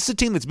 This is a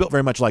team that's built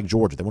very much like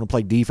Georgia. They want to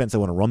play defense. They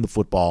want to run the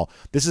football.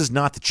 This is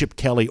not the Chip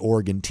Kelly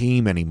Oregon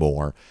team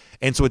anymore.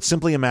 And so it's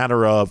simply a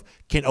matter of,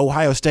 can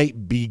Ohio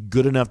State be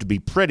good enough to be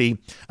pretty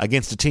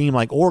against a team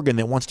like Oregon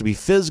that wants to be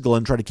physical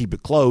and try to keep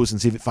it close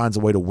and see if it finds a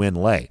way to win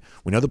late?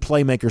 We know the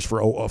playmakers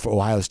for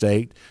Ohio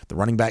State, the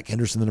running back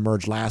Henderson that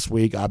emerged last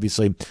week,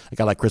 obviously a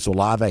guy like Chris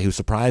Olave, who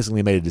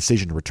surprisingly made a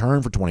decision to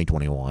return for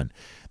 2021.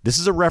 This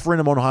is a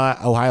referendum on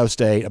Ohio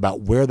State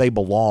about where they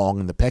belong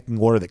in the pecking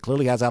order that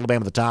clearly has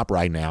Alabama at the top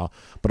right now,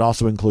 but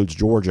also includes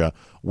Georgia.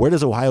 Where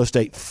does Ohio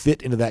State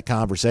fit into that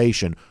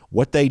conversation?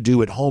 What they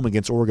do at home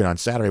against Oregon on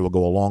Saturday will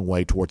go a long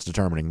way towards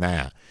determining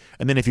that.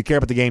 And then if you care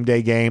about the game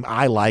day game,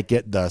 I like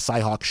it, the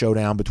Cy-Hawk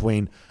showdown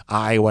between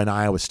Iowa and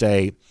Iowa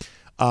State.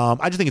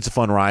 I just think it's a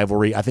fun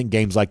rivalry. I think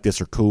games like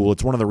this are cool.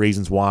 It's one of the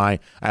reasons why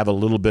I have a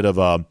little bit of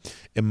a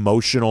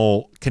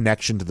emotional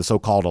connection to the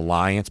so-called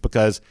alliance,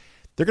 because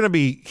they're going to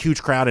be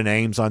huge crowd in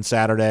Ames on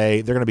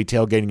Saturday. They're going to be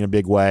tailgating in a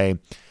big way.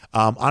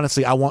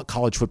 Honestly, I want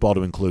college football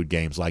to include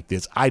games like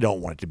this. I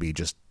don't want it to be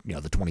just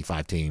the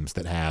 25 teams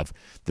that have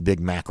the big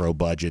macro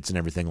budgets and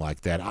everything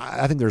like that.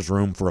 I think there's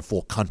room for a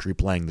full country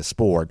playing the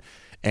sport.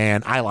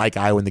 And I like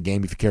Iowa in the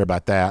game if you care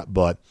about that.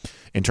 But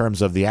in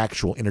terms of the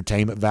actual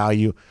entertainment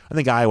value, I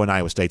think Iowa and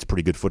Iowa State's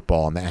pretty good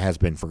football, and that has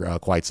been for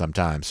quite some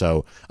time.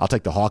 So I'll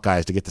take the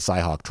Hawkeyes to get the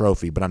Cy-Hawk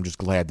trophy, but I'm just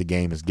glad the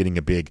game is getting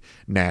a big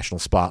national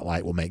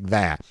spotlight. Will make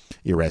that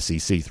your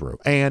SEC through.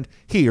 And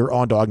here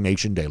on Dog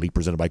Nation Daily,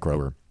 presented by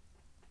Kroger,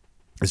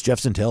 as Jeff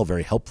Sentell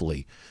very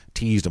helpfully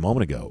teased a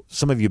moment ago,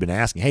 some of you have been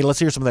asking, hey, let's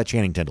hear some of that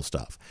Channing Tindall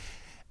stuff.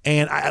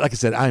 And like I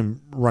said,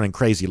 I'm running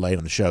crazy late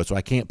on the show, so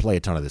I can't play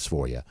a ton of this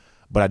for you.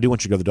 But I do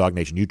want you to go to the Dog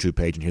Nation YouTube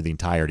page and hear the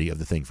entirety of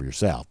the thing for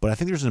yourself. But I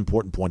think there's an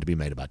important point to be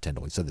made about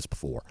Tindall. We said this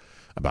before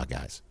about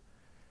guys.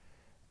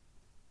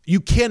 You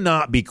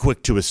cannot be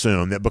quick to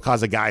assume that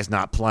because a guy's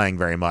not playing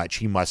very much,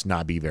 he must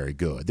not be very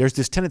good. There's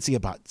this tendency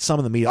about some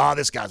of the media,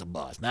 this guy's a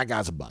bust, and that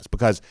guy's a bust,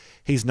 because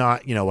he's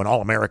not, an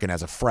All-American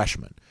as a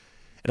freshman.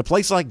 At a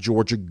place like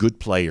Georgia, good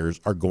players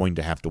are going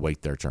to have to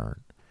wait their turn.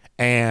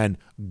 And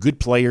good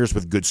players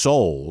with good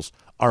souls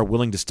are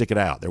willing to stick it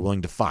out. They're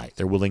willing to fight.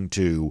 They're willing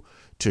to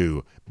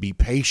be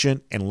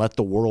patient and let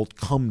the world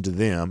come to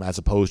them, as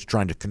opposed to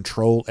trying to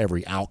control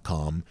every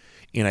outcome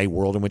in a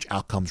world in which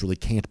outcomes really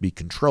can't be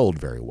controlled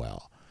very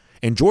well.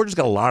 And Georgia's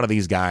got a lot of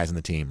these guys in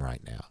the team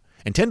right now.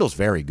 And Tindall's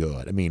very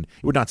good. I mean,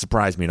 it would not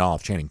surprise me at all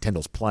if Channing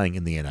Tindall's playing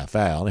in the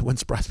NFL. And it wouldn't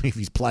surprise me if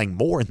he's playing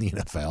more in the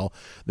NFL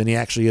than he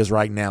actually is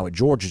right now at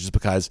Georgia, just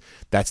because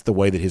that's the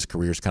way that his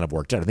career's kind of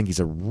worked out. I think he's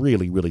a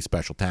really, really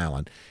special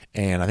talent.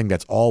 And I think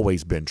that's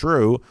always been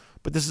true.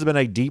 But this has been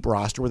a deep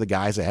roster where the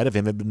guys ahead of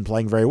him have been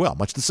playing very well.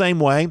 Much the same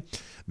way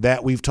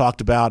that we've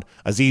talked about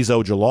Azeez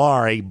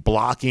Ojulari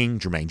blocking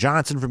Jermaine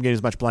Johnson from getting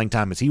as much playing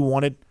time as he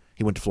wanted.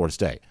 He went to Florida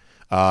State.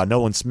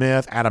 Nolan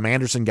Smith, Adam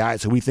Anderson,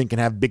 guys who we think can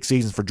have big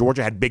seasons for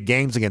Georgia, had big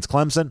games against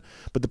Clemson,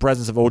 but the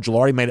presence of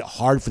Ojulari made it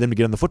hard for them to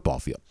get on the football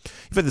field.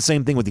 You've had the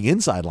same thing with the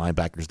inside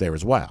linebackers there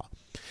as well.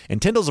 And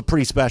Tindall's a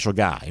pretty special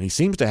guy, and he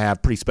seems to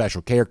have pretty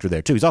special character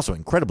there, too. He's also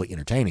incredibly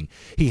entertaining.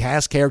 He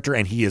has character,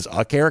 and he is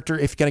a character,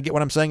 if you kind of get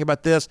what I'm saying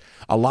about this.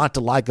 A lot to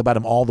like about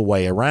him all the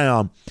way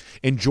around.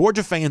 And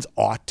Georgia fans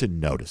ought to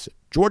notice it.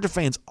 Georgia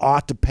fans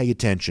ought to pay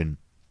attention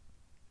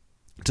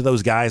to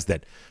those guys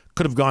that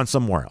could have gone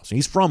somewhere else. And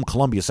he's from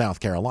Columbia, South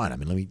Carolina. I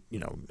mean,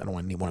 I don't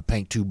want to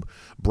paint too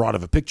broad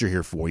of a picture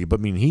here for you, but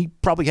I mean, he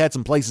probably had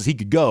some places he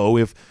could go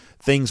if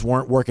things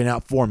weren't working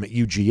out for him at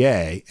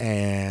UGA,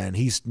 and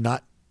he's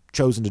not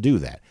chosen to do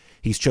that.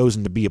 He's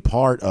chosen to be a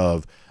part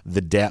of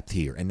the depth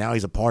here, and now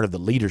he's a part of the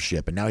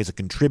leadership, and now he's a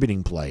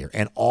contributing player,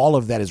 and all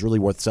of that is really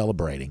worth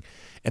celebrating.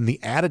 And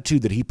the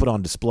attitude that he put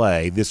on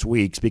display this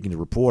week, speaking to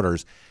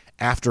reporters,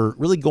 after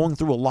really going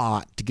through a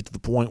lot to get to the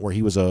point where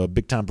he was a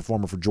big-time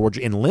performer for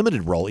Georgia in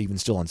limited role, even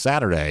still on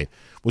Saturday,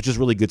 which is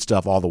really good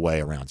stuff all the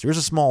way around. So here's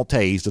a small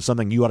taste of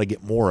something you ought to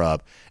get more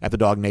of at the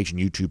Dog Nation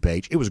YouTube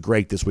page. It was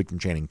great this week from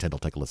Channing Tindall.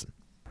 Take a listen.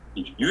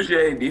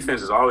 UGA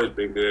defense has always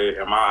been good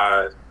in my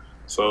eyes.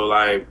 So,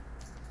 like,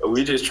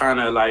 we just trying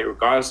to, like,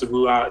 regardless of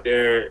who out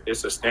there,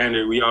 it's a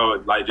standard. We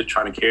all, like, just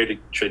trying to carry the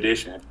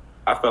tradition.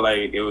 I felt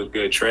like it was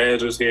good.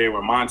 Trez was here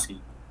with Monty.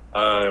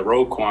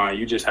 Roquan,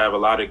 you just have a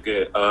lot of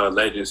good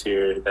legends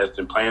here that's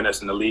been playing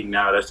us in the league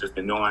now, that's just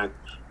been doing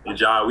the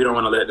job. We don't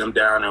want to let them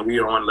down, and we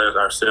don't want to let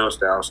ourselves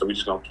down, so we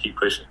just going to keep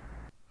pushing.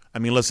 I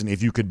mean, listen,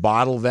 if you could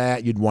bottle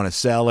that, you'd want to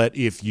sell it.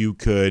 If you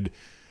could,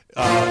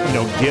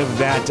 give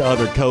that to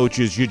other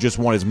coaches, you just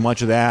want as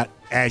much of that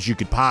as you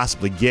could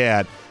possibly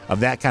get, of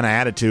that kind of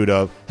attitude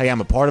of, hey,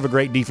 I'm a part of a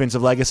great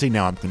defensive legacy.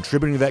 Now I'm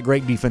contributing to that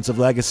great defensive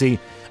legacy.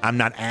 I'm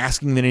not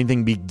asking that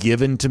anything be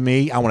given to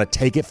me. I want to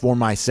take it for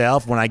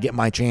myself when I get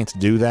my chance to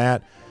do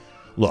that.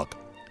 Look,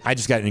 I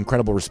just got an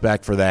incredible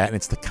respect for that, and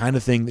it's the kind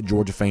of thing that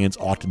Georgia fans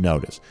ought to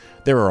notice.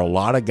 There are a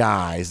lot of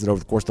guys that over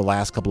the course of the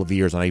last couple of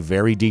years on a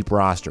very deep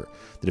roster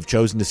that have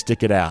chosen to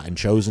stick it out and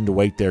chosen to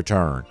wait their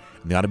turn.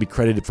 And they ought to be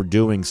credited for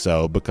doing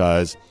so,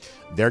 because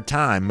their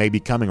time may be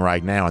coming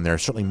right now, and they're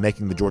certainly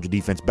making the Georgia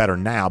defense better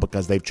now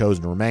because they've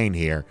chosen to remain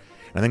here.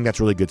 And I think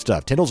that's really good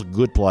stuff. Tindall's a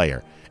good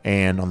player,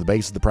 and on the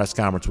basis of the press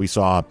conference we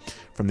saw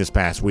from this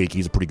past week,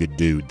 he's a pretty good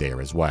dude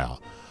there as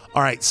well.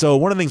 All right, so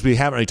one of the things we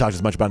haven't really talked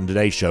as much about in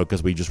today's show,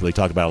 because we just really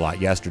talked about it a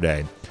lot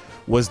yesterday,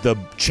 was the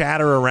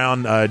chatter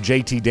around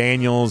JT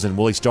Daniels and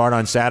will he start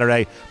on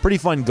Saturday. Pretty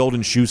fun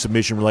golden shoe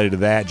submission related to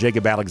that.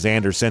 Jacob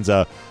Alexander sends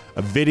a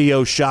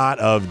video shot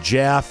of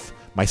Jeff,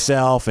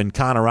 myself, and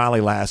Connor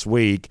Riley last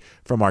week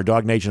from our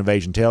Dog Nation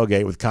Invasion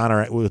tailgate with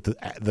Connor with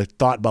the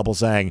thought bubble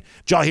saying,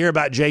 did y'all hear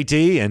about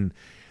JT? And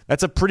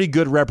that's a pretty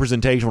good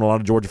representation of what a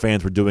lot of Georgia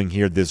fans were doing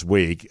here this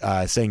week,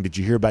 saying, did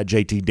you hear about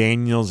JT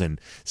Daniels,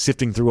 and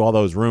sifting through all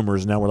those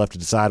rumors. Now we're left to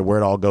decide where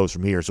it all goes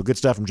from here. So good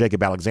stuff from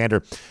Jacob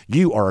Alexander.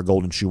 You are a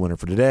golden shoe winner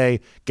for today.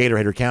 Gator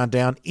Hater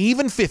Countdown,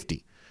 even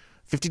 50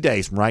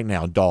 days from right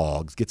now.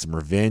 Dogs get some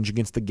revenge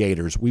against the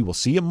Gators. We will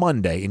see you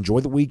Monday.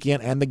 Enjoy the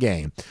weekend and the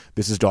game.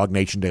 This is Dog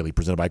Nation Daily,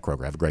 presented by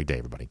Kroger. Have a great day,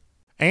 everybody.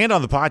 And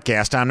on the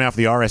podcast, time now for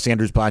the R.S.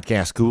 Andrews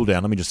Podcast Cool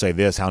Down. Let me just say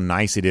this, how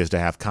nice it is to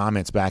have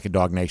comments back at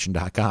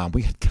DogNation.com.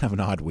 We had kind of an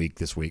odd week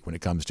this week when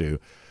it comes to,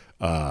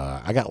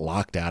 I got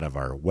locked out of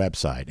our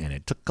website, and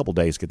it took a couple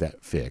days to get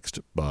that fixed,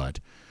 but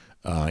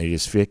it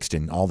is fixed,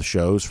 and all the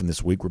shows from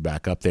this week were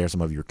back up there.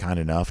 Some of you are kind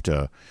enough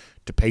to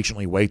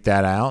patiently wait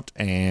that out,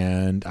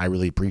 and I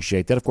really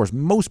appreciate that. Of course,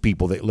 most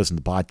people that listen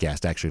to the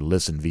podcast actually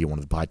listen via one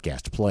of the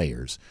podcast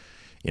players,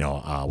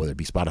 whether it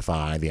be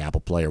Spotify, the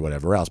Apple Play, or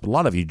whatever else. But a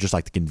lot of you just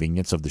like the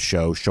convenience of the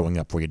show showing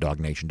up for you,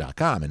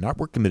 DogNation.com, and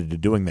we're committed to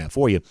doing that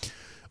for you.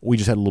 We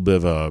just had a little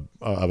bit of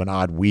an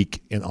odd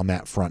week on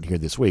that front here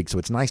this week, so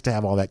it's nice to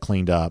have all that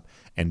cleaned up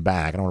and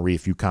back. I want to read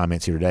a few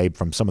comments here today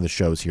from some of the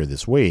shows here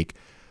this week.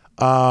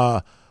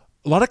 A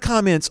lot of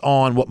comments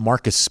on what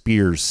Marcus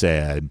Spears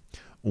said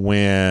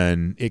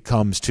when it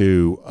comes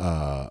to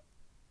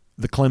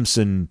the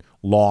Clemson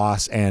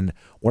loss, and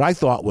what I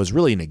thought was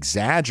really an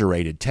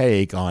exaggerated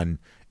take on,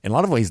 in a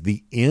lot of ways,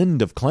 the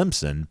end of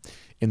Clemson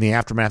in the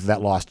aftermath of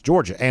that loss to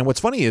Georgia. And what's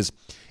funny is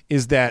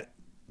that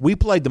we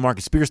played the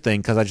Marcus Spears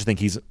thing because I just think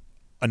he's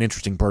an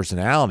interesting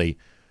personality,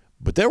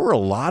 but there were a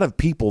lot of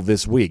people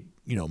this week,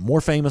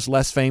 more famous,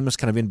 less famous,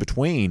 kind of in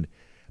between.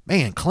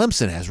 Man,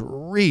 Clemson has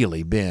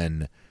really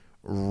been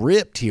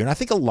ripped here, and I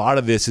think a lot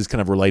of this is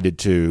kind of related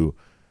to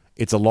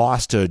it's a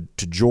loss to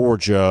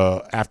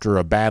Georgia after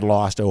a bad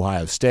loss to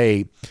Ohio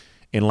State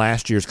in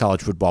last year's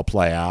college football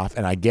playoff,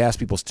 and I guess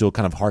people still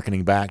kind of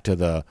hearkening back to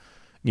the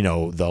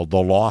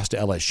loss to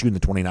LSU in the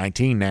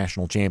 2019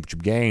 national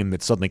championship game,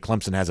 that suddenly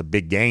Clemson has a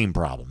big game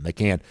problem. They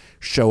can't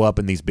show up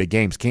in these big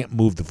games, can't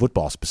move the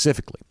football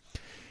specifically.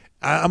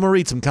 I'm going to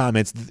read some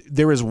comments.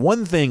 There is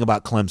one thing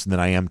about Clemson that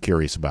I am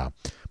curious about.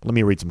 But let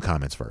me read some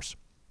comments first.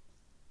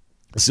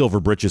 Silver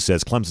Britches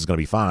says Clemson's going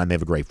to be fine. They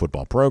have a great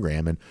football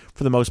program, and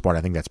for the most part,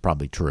 I think that's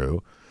probably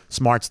true.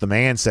 Smarts the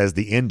Man says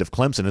the end of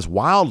Clemson is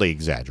wildly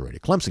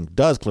exaggerated. Clemson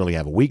does clearly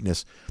have a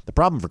weakness. The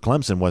problem for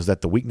Clemson was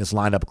that the weakness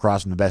lined up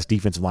across from the best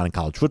defensive line in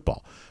college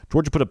football.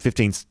 Georgia put up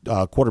 15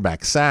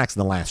 quarterback sacks in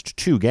the last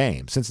 2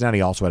 games.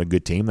 Cincinnati also had a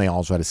good team. They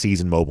also had a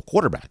seasoned mobile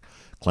quarterback.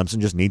 Clemson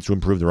just needs to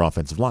improve their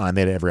offensive line.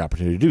 They had every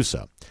opportunity to do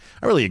so.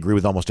 I really agree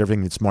with almost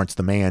everything that Smarts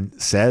the Man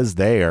says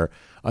there.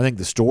 I think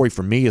the story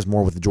for me is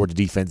more what the Georgia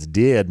defense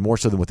did, more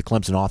so than what the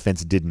Clemson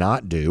offense did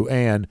not do.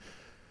 And,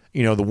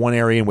 the one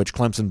area in which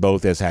Clemson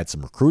both has had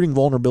some recruiting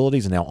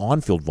vulnerabilities and now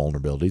on-field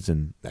vulnerabilities,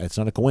 and that's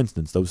not a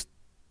coincidence. Those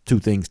two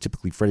things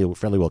typically fairly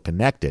well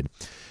connected.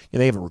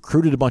 They haven't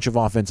recruited a bunch of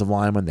offensive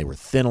linemen. They were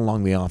thin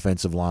along the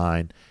offensive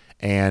line.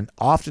 And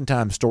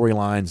oftentimes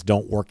storylines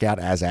don't work out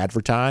as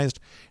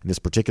advertised. In this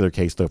particular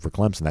case, though, for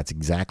Clemson, that's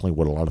exactly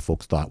what a lot of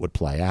folks thought would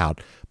play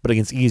out. But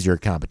against easier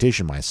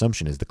competition, my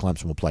assumption is that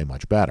Clemson will play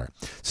much better.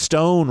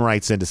 Stone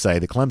writes in to say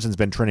that Clemson's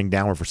been trending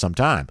downward for some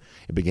time.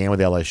 It began with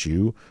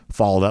LSU,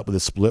 followed up with a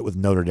split with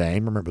Notre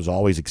Dame. Remember, it was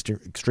always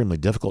extremely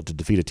difficult to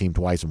defeat a team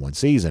twice in one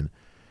season.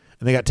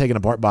 And they got taken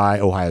apart by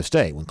Ohio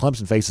State. When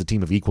Clemson faces a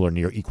team of equal or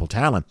near equal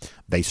talent,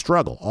 they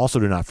struggle. Also,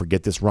 do not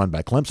forget this run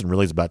by Clemson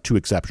really is about two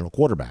exceptional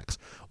quarterbacks,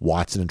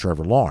 Watson and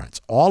Trevor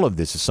Lawrence. All of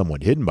this is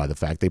somewhat hidden by the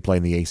fact they play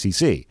in the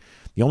ACC.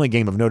 The only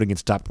game of note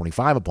against a top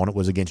 25 opponent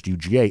was against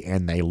UGA,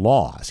 and they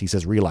lost. He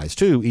says, realize,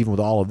 too, even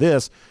with all of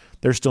this,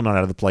 they're still not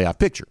out of the playoff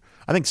picture.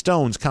 I think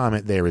Stone's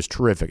comment there is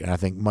terrific, and I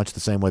think much the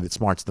same way that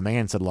Smart's the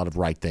Man said a lot of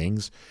right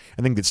things.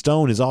 I think that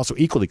Stone is also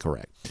equally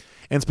correct.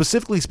 And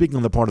specifically speaking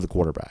on the part of the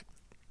quarterback,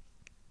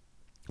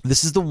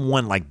 this is the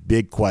one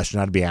big question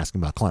I'd be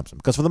asking about Clemson,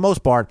 because for the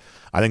most part,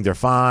 I think they're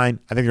fine.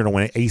 I think they're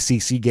going to win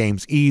ACC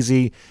games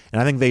easy,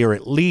 and I think they are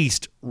at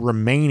least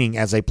remaining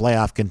as a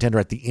playoff contender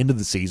at the end of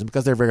the season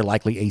because they're very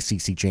likely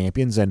ACC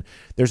champions, and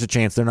there's a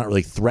chance they're not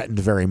really threatened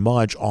very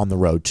much on the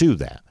road to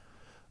that.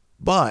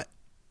 But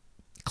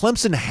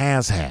Clemson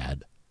has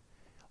had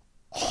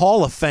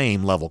Hall of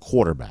Fame level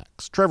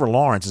quarterbacks. Trevor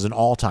Lawrence is an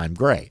all-time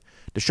great.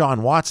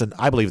 Deshaun Watson,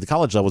 I believe the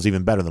college level is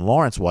even better than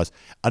Lawrence was,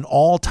 an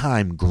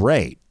all-time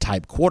great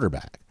type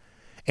quarterback.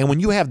 And when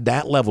you have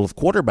that level of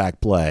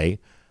quarterback play,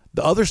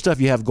 the other stuff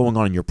you have going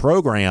on in your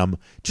program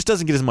just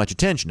doesn't get as much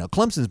attention. Now,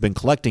 Clemson's been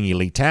collecting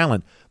elite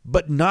talent,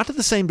 but not to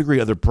the same degree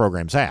other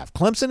programs have.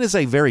 Clemson is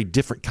a very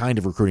different kind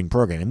of recruiting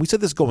program. And we said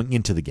this going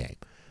into the game,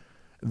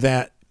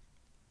 that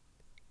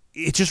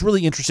it's just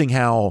really interesting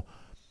how,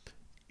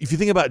 if you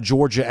think about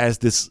Georgia as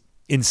this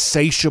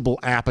insatiable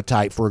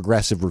appetite for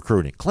aggressive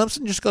recruiting,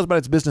 Clemson just goes about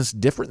its business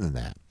different than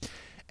that.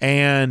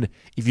 And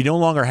if you no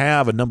longer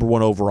have a number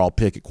one overall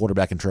pick at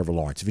quarterback in Trevor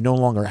Lawrence, if you no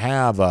longer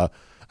have a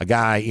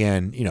guy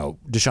in,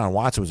 Deshaun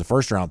Watson was a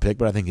first-round pick,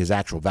 but I think his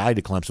actual value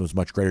to Clemson was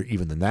much greater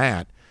even than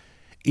that.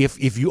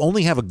 If you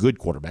only have a good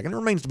quarterback, and it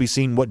remains to be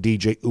seen what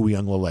DJ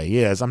Uiagalelei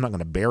is, I'm not going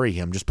to bury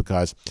him just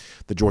because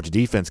the Georgia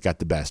defense got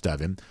the best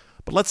of him.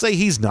 But let's say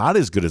he's not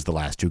as good as the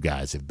last two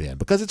guys have been,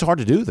 because it's hard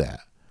to do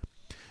that.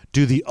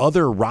 Do the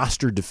other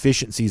roster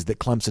deficiencies that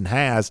Clemson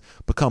has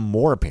become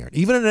more apparent?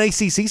 Even in an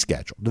ACC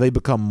schedule, do they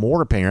become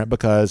more apparent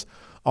because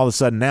all of a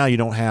sudden now you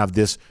don't have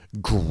this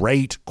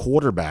great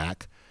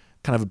quarterback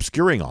kind of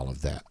obscuring all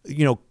of that?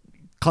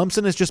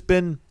 Clemson has just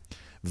been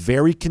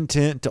very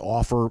content to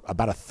offer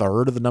about a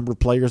third of the number of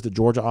players that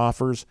Georgia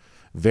offers,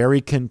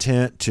 very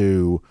content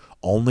to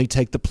only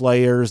take the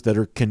players that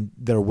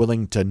are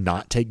willing to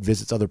not take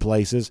visits other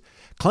places.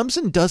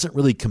 Clemson doesn't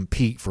really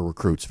compete for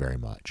recruits very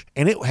much,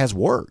 and it has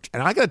worked.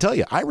 And I got to tell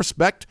you, I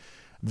respect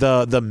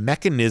the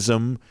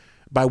mechanism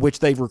by which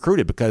they've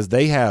recruited, because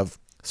they have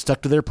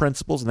stuck to their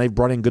principles and they've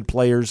brought in good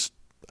players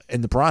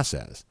in the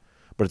process.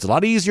 But it's a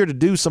lot easier to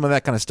do some of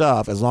that kind of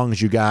stuff as long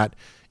as you got,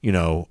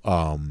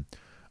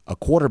 a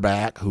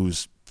quarterback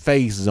whose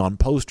face is on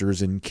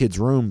posters in kids'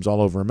 rooms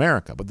all over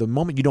America. But the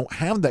moment you don't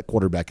have that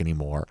quarterback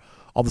anymore,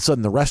 all of a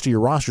sudden the rest of your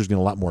roster is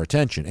getting a lot more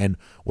attention. And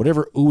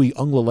whatever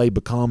Uiagalelei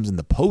becomes in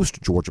the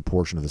post-Georgia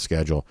portion of the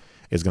schedule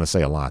is going to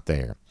say a lot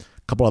there.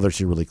 A couple others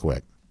here really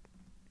quick.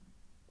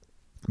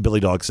 Billy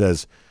Dog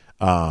says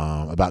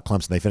about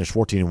Clemson, they finished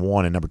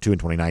 14-1 and number 2 in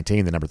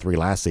 2019, the number 3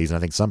 last season. I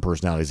think some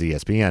personalities at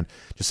ESPN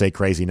just say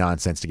crazy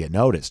nonsense to get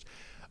noticed.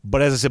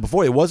 But as I said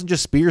before, it wasn't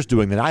just Spears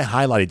doing that. I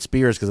highlighted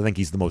Spears because I think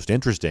he's the most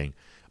interesting.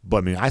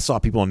 But, I saw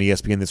people on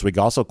ESPN this week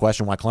also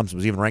question why Clemson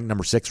was even ranked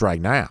number 6 right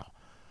now.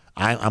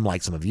 I'm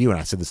like some of you, and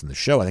I said this in the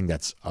show, I think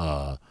that's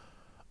a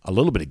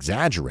little bit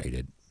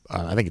exaggerated.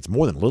 I think it's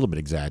more than a little bit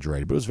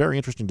exaggerated, but it was very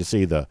interesting to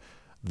see the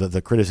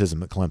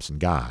criticism that Clemson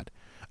got.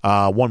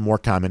 One more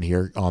comment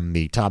here on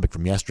the topic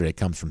from yesterday. It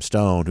comes from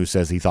Stone, who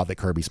says he thought that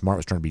Kirby Smart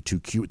was trying to be too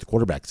cute with the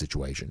quarterback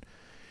situation.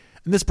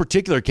 In this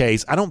particular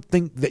case, I don't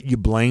think that you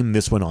blame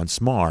this one on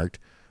Smart.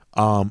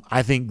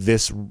 I think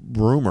this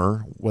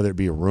rumor, whether it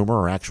be a rumor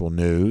or actual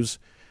news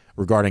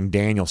regarding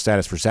Daniel's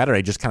status for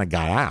Saturday, just kind of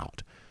got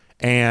out.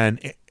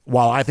 And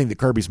while I think that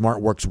Kirby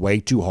Smart works way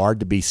too hard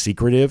to be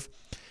secretive,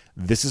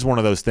 this is one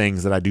of those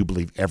things that I do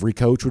believe every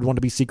coach would want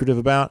to be secretive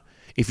about.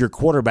 If your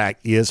quarterback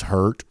is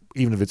hurt,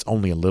 even if it's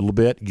only a little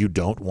bit, you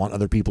don't want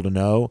other people to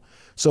know.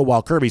 So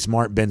while Kirby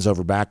Smart bends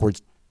over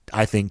backwards,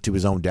 I think to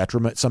his own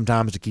detriment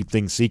sometimes to keep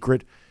things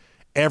secret,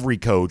 every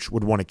coach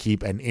would want to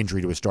keep an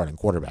injury to a starting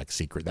quarterback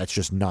secret. That's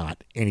just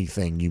not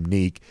anything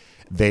unique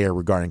there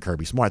regarding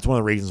Kirby Smart. It's one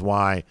of the reasons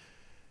why,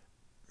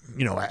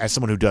 as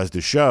someone who does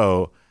the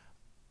show,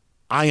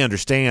 I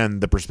understand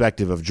the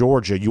perspective of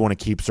Georgia. You want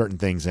to keep certain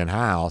things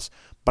in-house,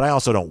 but I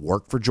also don't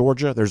work for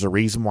Georgia. There's a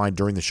reason why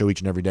during the show each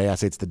and every day I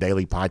say it's the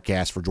daily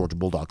podcast for Georgia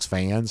Bulldogs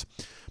fans.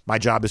 My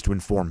job is to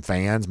inform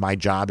fans. My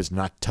job is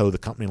not to toe the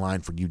company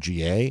line for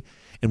UGA.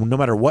 And no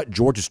matter what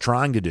Georgia's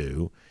trying to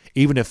do,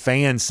 even if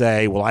fans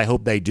say, well, I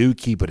hope they do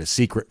keep it a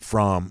secret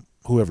from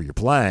whoever you're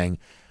playing,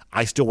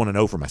 I still want to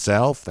know for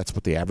myself. That's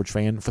what the average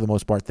fan, for the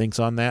most part, thinks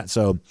on that.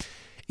 So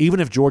even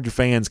if Georgia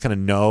fans kind of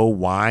know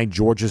why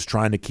Georgia's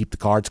trying to keep the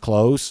cards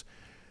close,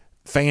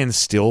 fans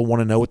still want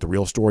to know what the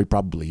real story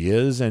probably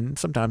is, and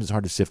sometimes it's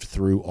hard to sift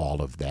through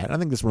all of that. I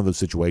think this is one of those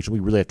situations we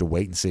really have to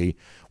wait and see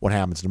what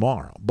happens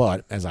tomorrow.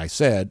 But, as I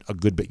said a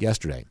good bit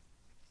yesterday,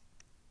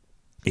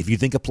 if you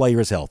think a player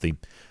is healthy,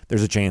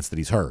 there's a chance that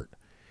he's hurt.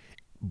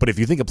 But if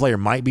you think a player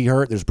might be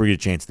hurt, there's a pretty good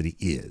chance that he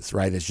is,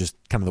 right? That's just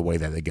kind of the way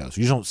that it goes.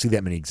 You just don't see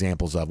that many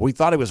examples of, we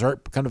thought he was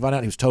hurt, but come to find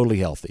out he was totally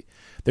healthy.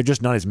 There are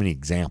just not as many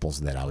examples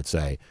of that, I would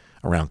say,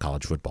 around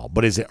college football.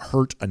 But is it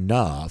hurt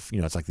enough?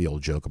 It's like the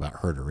old joke about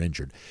hurt or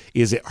injured.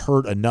 Is it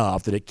hurt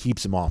enough that it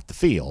keeps him off the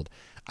field?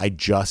 I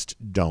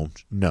just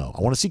don't know.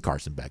 I want to see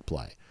Carson Beck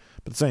play.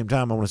 But at the same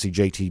time, I want to see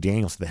JT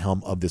Daniels at the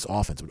helm of this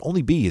offense. It would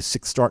only be his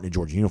 6th start in a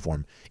Georgia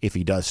uniform if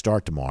he does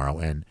start tomorrow.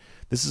 And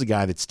this is a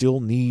guy that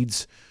still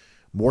needs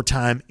more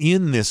time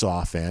in this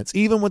offense,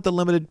 even with the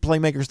limited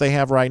playmakers they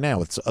have right now,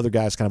 with other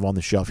guys kind of on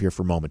the shelf here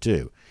for a moment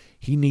too.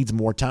 He needs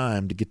more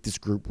time to get this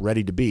group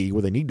ready to be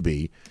where they need to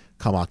be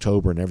come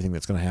October and everything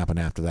that's going to happen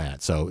after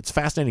that. So it's a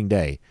fascinating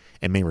day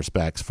in many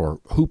respects for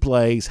who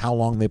plays, how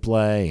long they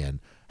play, and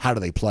how do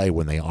they play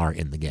when they are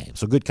in the game.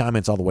 So good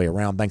comments all the way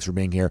around. Thanks for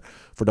being here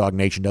for Dog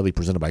Nation Daily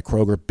presented by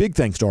Kroger. Big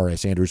thanks to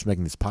R.S. Andrews for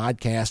making this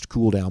podcast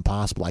Cool Down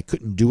possible. I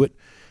couldn't do it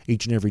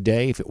each and every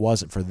day if it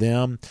wasn't for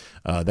them.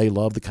 They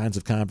love the kinds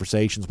of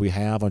conversations we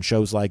have on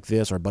shows like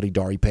this. Our buddy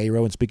Dari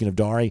Payro, and speaking of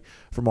Dari,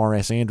 from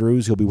R.S.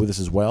 Andrews, he'll be with us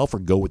as well for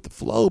Go With The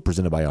Flow,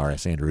 presented by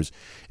R.S. Andrews.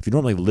 If you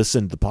normally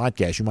listen to the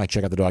podcast, you might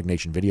check out the Dog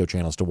Nation video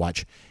channels to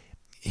watch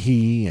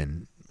he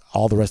and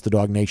all the rest of the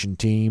Dog Nation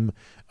team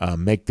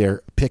make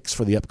their picks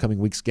for the upcoming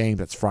week's game.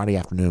 That's Friday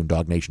afternoon,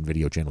 Dog Nation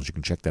video channels. You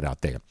can check that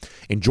out there.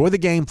 Enjoy the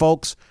game,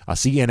 folks. I'll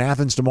see you in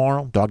Athens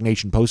tomorrow. Dog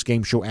Nation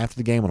post-game show after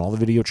the game on all the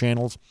video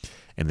channels.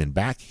 And then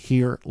back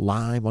here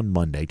live on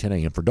Monday, 10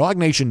 a.m. for Dog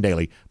Nation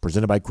Daily,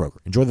 presented by Kroger.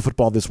 Enjoy the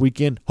football this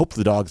weekend. Hope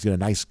the Dogs get a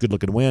nice,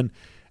 good-looking win.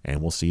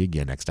 And we'll see you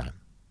again next time.